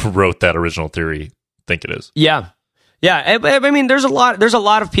wrote that original theory think it is. Yeah. I mean, there's a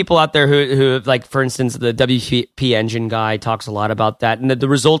lot of people out there who like, for instance, the WP Engine guy talks a lot about that, and the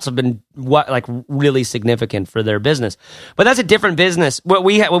results have been really significant for their business. But that's a different business. What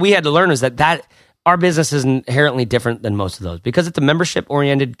we had to learn is that our business is inherently different than most of those, because it's a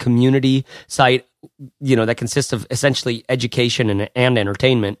membership-oriented community site, that consists of essentially education and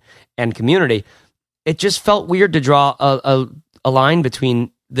entertainment and community. It just felt weird to draw a line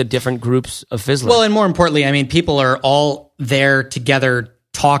between the different groups of Fizzlers. Well, and more importantly, I mean, people are all there together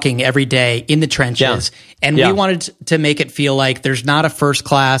talking every day in the trenches. Yeah. And we wanted to make it feel like there's not a first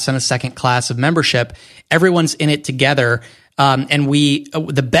class and a second class of membership. Everyone's in it together. And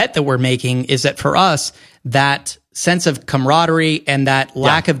the bet that we're making is that for us, that sense of camaraderie and that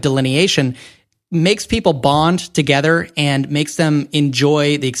lack of delineation makes people bond together and makes them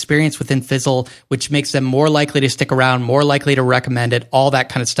enjoy the experience within Fizzle, which makes them more likely to stick around, more likely to recommend it, all that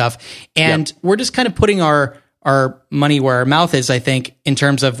kind of stuff. And we're just kind of putting our money where our mouth is, I think, in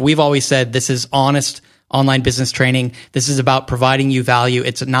terms of, we've always said this is honest online business training. This is about providing you value.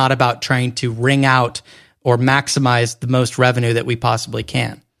 It's not about trying to wring out or maximize the most revenue that we possibly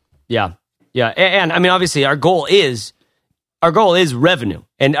can. Yeah. And I mean, obviously our goal is revenue,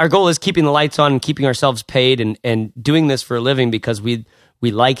 and our goal is keeping the lights on and keeping ourselves paid and doing this for a living because we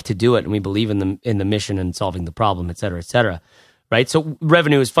like to do it and we believe in the mission and solving the problem, et cetera, right? So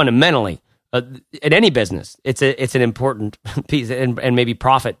revenue is fundamentally in any business, it's an important piece, and maybe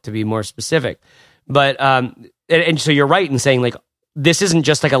profit, to be more specific. But and so you're right in saying, like, this isn't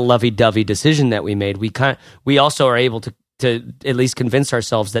just like a lovey-dovey decision that we made. We also are able to at least convince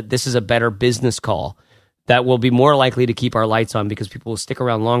ourselves that this is a better business call that will be more likely to keep our lights on because people will stick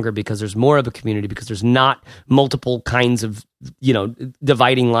around longer because there's more of a community, because there's not multiple kinds of,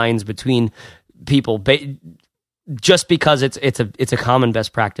 dividing lines between people, just because it's a common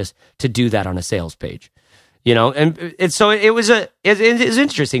best practice to do that on a sales page, and it was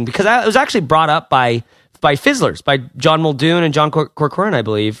interesting because it was actually brought up by Fizzlers, by John Muldoon and John Corcoran, I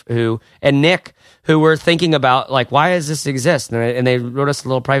believe, and Nick, who were thinking about, like, why does this exist? And they wrote us a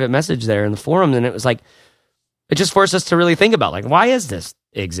little private message there in the forum, and it was like, it just forced us to really think about, like, why is this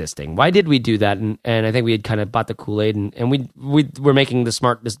existing? Why did we do that? And I think we had kind of bought the Kool-Aid, and we were making the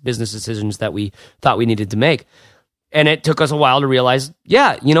smart business decisions that we thought we needed to make. And it took us a while to realize,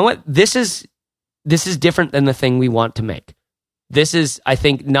 yeah, you know what? This is different than the thing we want to make. This is, I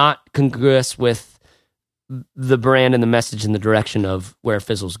think, not congruous with the brand and the message and the direction of where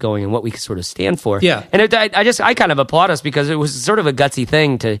Fizzle's going and what we sort of stand for. Yeah. And I kind of applaud us because it was sort of a gutsy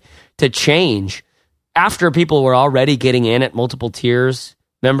thing to change after people were already getting in at multiple tiers,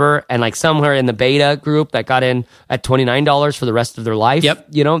 remember? And like somewhere in the beta group that got in at $29 for the rest of their life.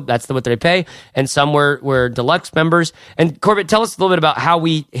 Yep. That's what they pay. And some were deluxe members. And Corbett, tell us a little bit about how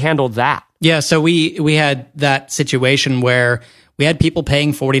we handled that. Yeah, so we had that situation where we had people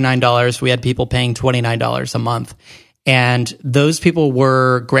paying $49. We had people paying $29 a month. And those people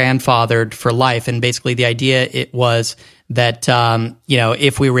were grandfathered for life. And basically the idea it was that,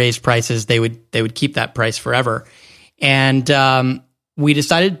 if we raised prices, they would keep that price forever. And we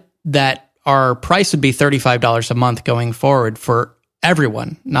decided that our price would be $35 a month going forward for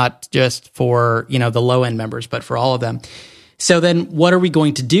everyone, not just for, the low end members, but for all of them. So then what are we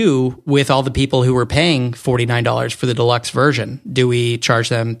going to do with all the people who were paying $49 for the deluxe version? Do we charge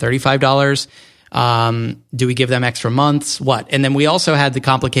them $35? Do we give them extra months? What? And then we also had the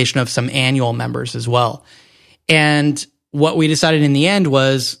complication of some annual members as well. And what we decided in the end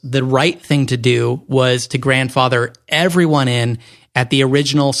was the right thing to do was to grandfather everyone in at the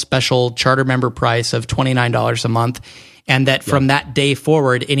original special charter member price of $29 a month. And that from that day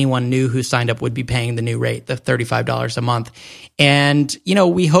forward, anyone new who signed up would be paying the new rate, the $35 a month. And,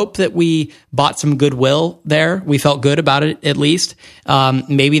 we hope that we bought some goodwill there. We felt good about it, at least.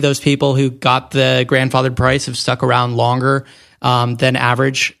 Maybe those people who got the grandfathered price have stuck around longer than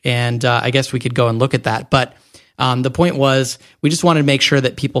average. And I guess we could go and look at that. But the point was, we just wanted to make sure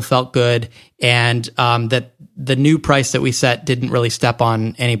that people felt good and that the new price that we set didn't really step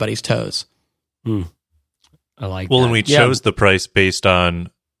on anybody's toes. I like that. Well, and we chose the price based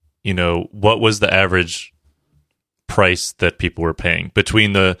on, what was the average price that people were paying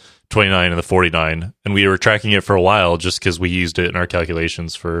between the 29 and the 49. And we were tracking it for a while just because we used it in our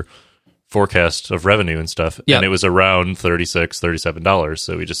calculations for forecast of revenue and stuff. Yep. And it was around $36, $37.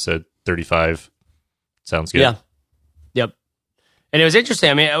 So we just said 35 sounds good. Yeah. Yep. And it was interesting.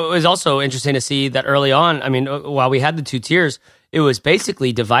 I mean, it was also interesting to see that early on, I mean, while we had the two tiers, it was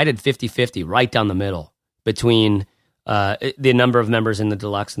basically divided 50-50 right down the middle between the number of members in the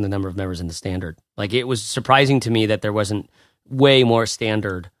deluxe and the number of members in the standard. Like, it was surprising to me that there wasn't way more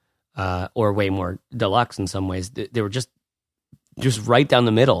standard or way more deluxe in some ways. They were just right down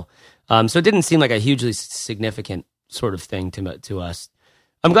the middle. So it didn't seem like a hugely significant sort of thing to us.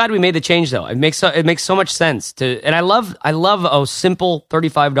 I'm glad we made the change, though. It makes so much sense and I love a simple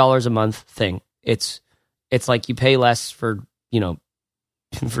 $35 a month thing. It's like you pay less for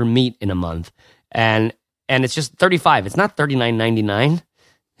for meat in a month, and it's just $35. It's not $39.99.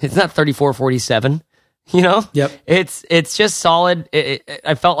 It's not $34.47. Yep. It's just solid.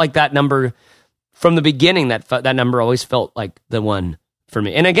 I felt like that number from the beginning. That number always felt like the one for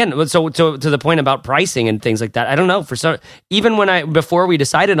me. And again, so to the point about pricing and things like that, I don't know. Even before we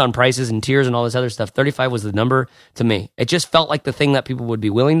decided on prices and tiers and all this other stuff, 35 was the number to me. It just felt like the thing that people would be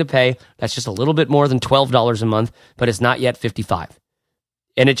willing to pay. That's just a little bit more than $12 a month, but it's not yet 55.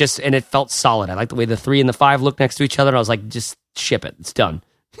 And it felt solid. I like the way the 3 and the 5 looked next to each other. I was like, just ship it. It's done.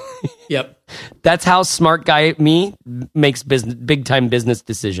 Yep. That's how smart guy me makes big time business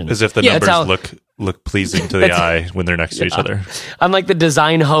decisions. As if the numbers look pleasing to the eye when they're next to each other. I'm like the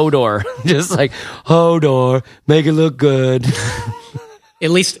design Hodor, just like Hodor, make it look good.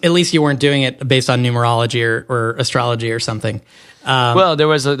 At least you weren't doing it based on numerology or astrology or something. Well,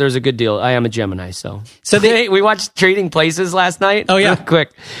 there's a good deal. I am a Gemini, so we watched Trading Places last night. Oh yeah, real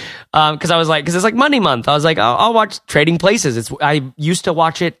quick. Because it's like Money Month. I was like, I'll watch Trading Places. I used to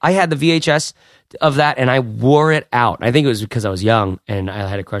watch it. I had the VHS of that, and I wore it out. I think it was because I was young, and I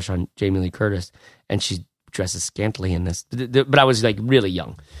had a crush on Jamie Lee Curtis, and she dresses scantily in this. But I was like really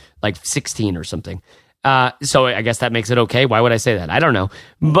young, like 16 or something. So I guess that makes it okay. Why would I say that? I don't know.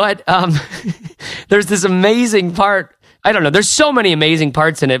 But there's this amazing part I don't know. There's so many amazing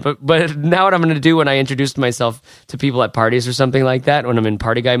parts in it, but now what I'm going to do when I introduce myself to people at parties or something like that, when I'm in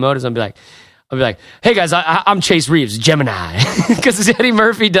party guy mode, is I'll be like, hey guys, I'm Chase Reeves, Gemini. Because Eddie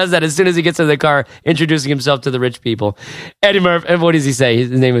Murphy does that as soon as he gets in the car, introducing himself to the rich people. Eddie Murphy, and what does he say? His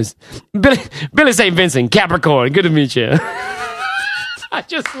name is Billy St. Vincent, Capricorn. Good to meet you. I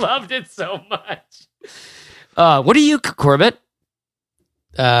just loved it so much. What are you, Corbett?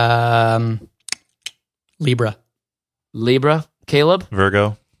 Libra. Caleb?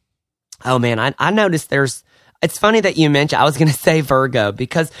 Virgo. Oh man, I noticed it's funny that you mentioned, I was going to say Virgo,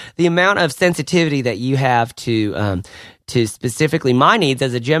 because the amount of sensitivity that you have to specifically my needs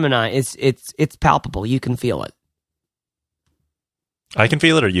as a Gemini, it's palpable. You can feel it. I can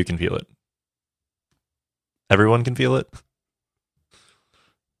feel it, or you can feel it? Everyone can feel it?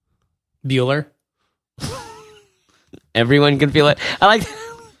 Bueller. Everyone can feel it.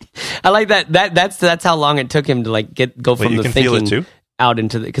 I like that. That's how long it took him to go from the thinking out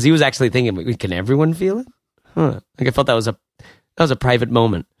into the, because he was actually thinking, can everyone feel it? Huh. Like I felt that was a private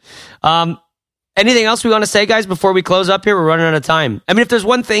moment. Anything else we want to say, guys, before we close up here? We're running out of time. I mean, if there's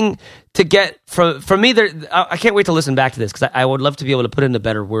one thing to get from me, I can't wait to listen back to this, because I would love to be able to put into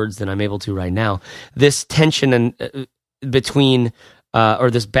better words than I'm able to right now. This tension and between.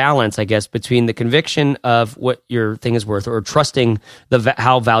 Or this balance, I guess, between the conviction of what your thing is worth, or trusting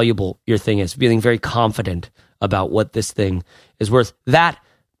how valuable your thing is, feeling very confident about what this thing is worth. That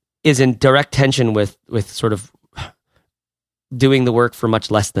is in direct tension with sort of doing the work for much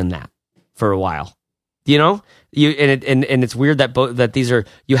less than that for a while. You know, and it's weird that these are,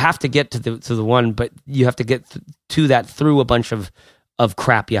 you have to get to the one, but you have to get to that through a bunch of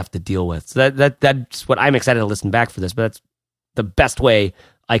crap you have to deal with. So that's what I'm excited to listen back for this, but that's the best way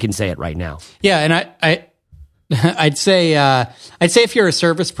I can say it right now. Yeah, and I'd say if you're a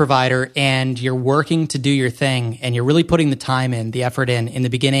service provider and you're working to do your thing and you're really putting the time in, the effort in the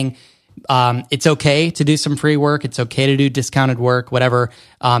beginning, it's okay to do some free work. It's okay to do discounted work, whatever,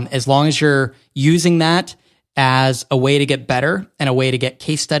 as long as you're using that as a way to get better and a way to get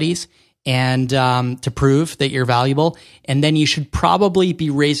case studies and to prove that you're valuable. And then you should probably be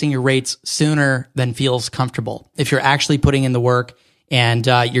raising your rates sooner than feels comfortable. If you're actually putting in the work and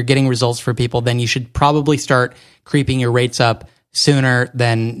you're getting results for people, then you should probably start creeping your rates up sooner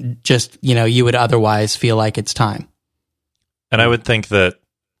than just, you would otherwise feel like it's time. And I would think that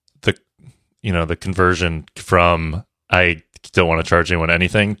the conversion from I don't want to charge anyone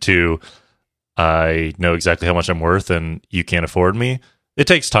anything to I know exactly how much I'm worth and you can't afford me, it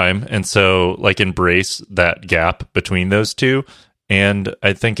takes time. And so embrace that gap between those two. And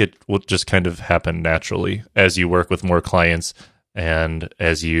I think it will just kind of happen naturally as you work with more clients and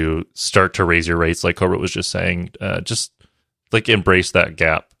as you start to raise your rates, like Corbett was just saying, just embrace that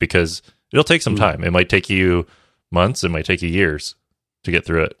gap, because it'll take some time. It might take you months. It might take you years to get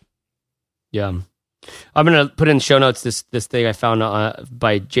through it. Yeah. I'm going to put in show notes this thing I found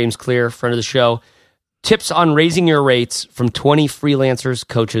by James Clear, friend of the show. Tips on raising your rates from 20 freelancers,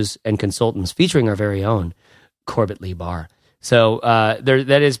 coaches, and consultants, featuring our very own Corbett Lee Barr. So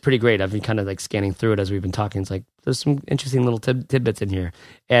that is pretty great. I've been kind of scanning through it as we've been talking. It's there's some interesting little tidbits in here.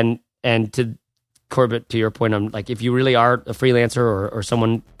 And to Corbett, to your point, I'm if you really are a freelancer or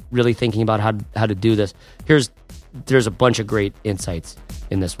someone really thinking about how to do this, there's a bunch of great insights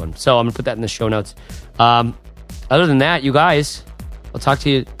in this one. So I'm gonna put that in the show notes. Other than that, you guys, I'll talk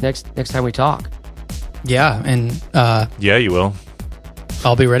to you next time we talk. Yeah, and yeah, you will.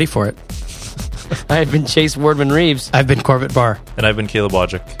 I'll be ready for it. I've been Chase Wardman Reeves. I've been Corbett Barr. And I've been Caleb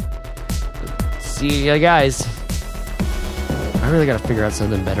Wojcik. See you guys. I really got to figure out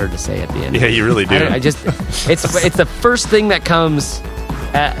something better to say at the end. Yeah, you really do. It's the first thing that comes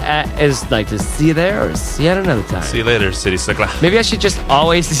is to see you there or see you at another time. See you later, City Slicker. Maybe I should just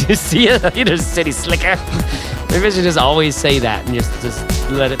always see you later, City Slicker. Maybe I should just always say that and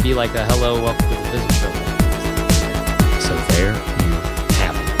just let it be a hello, welcome to the Fizzle Show. So there you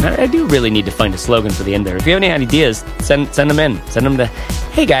have it. I do really need to find a slogan for the end there. If you have any ideas, send them in. Send them to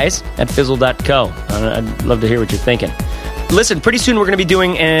heyguys@fizzle.co. I'd love to hear what you're thinking. Listen, pretty soon we're going to be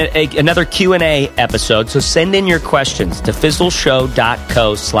doing another Q&A episode, so send in your questions to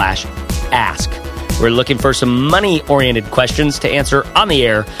fizzleshow.co/ask. We're looking for some money-oriented questions to answer on the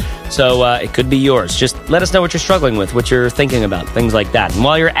air, so it could be yours. Just let us know what you're struggling with, what you're thinking about, things like that. And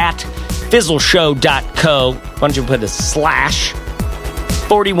while you're at fizzleshow.co, why don't you put a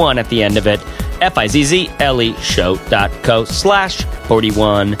 /41 at the end of it, FIZZLE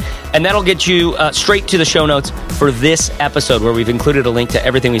show.co/41. And that'll get you straight to the show notes for this episode, where we've included a link to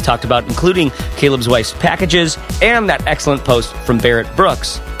everything we talked about, including Caleb's wife's packages and that excellent post from Barrett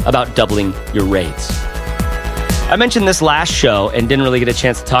Brooks about doubling your rates. I mentioned this last show and didn't really get a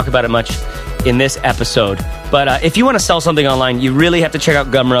chance to talk about it much in this episode. But if you want to sell something online, you really have to check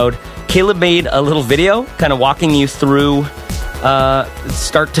out Gumroad. Caleb made a little video kind of walking you through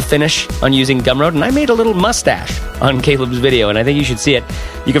start to finish on using Gumroad, and I made a little mustache on Caleb's video, and I think you should see it.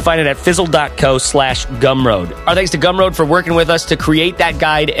 You can find it at fizzle.co/Gumroad. Our thanks to Gumroad for working with us to create that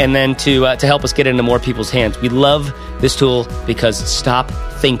guide and then to help us get into more people's hands. We love this tool because stop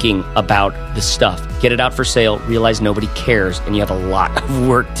thinking about the stuff. Get it out for sale, realize nobody cares, and you have a lot of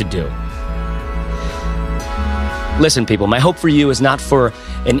work to do. Listen, people, my hope for you is not for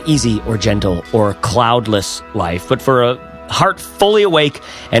an easy or gentle or cloudless life, but for a heart fully awake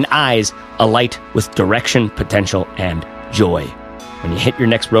and eyes alight with direction, potential, and joy. When you hit your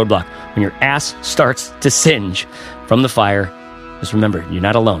next roadblock, when your ass starts to singe from the fire, just remember, you're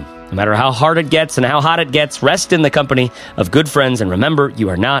not alone. No matter how hard it gets and how hot it gets, rest in the company of good friends, and remember, you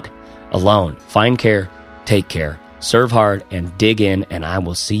are not alone. Find care, take care, serve hard, and dig in, and I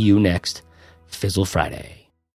will see you next Fizzle Friday.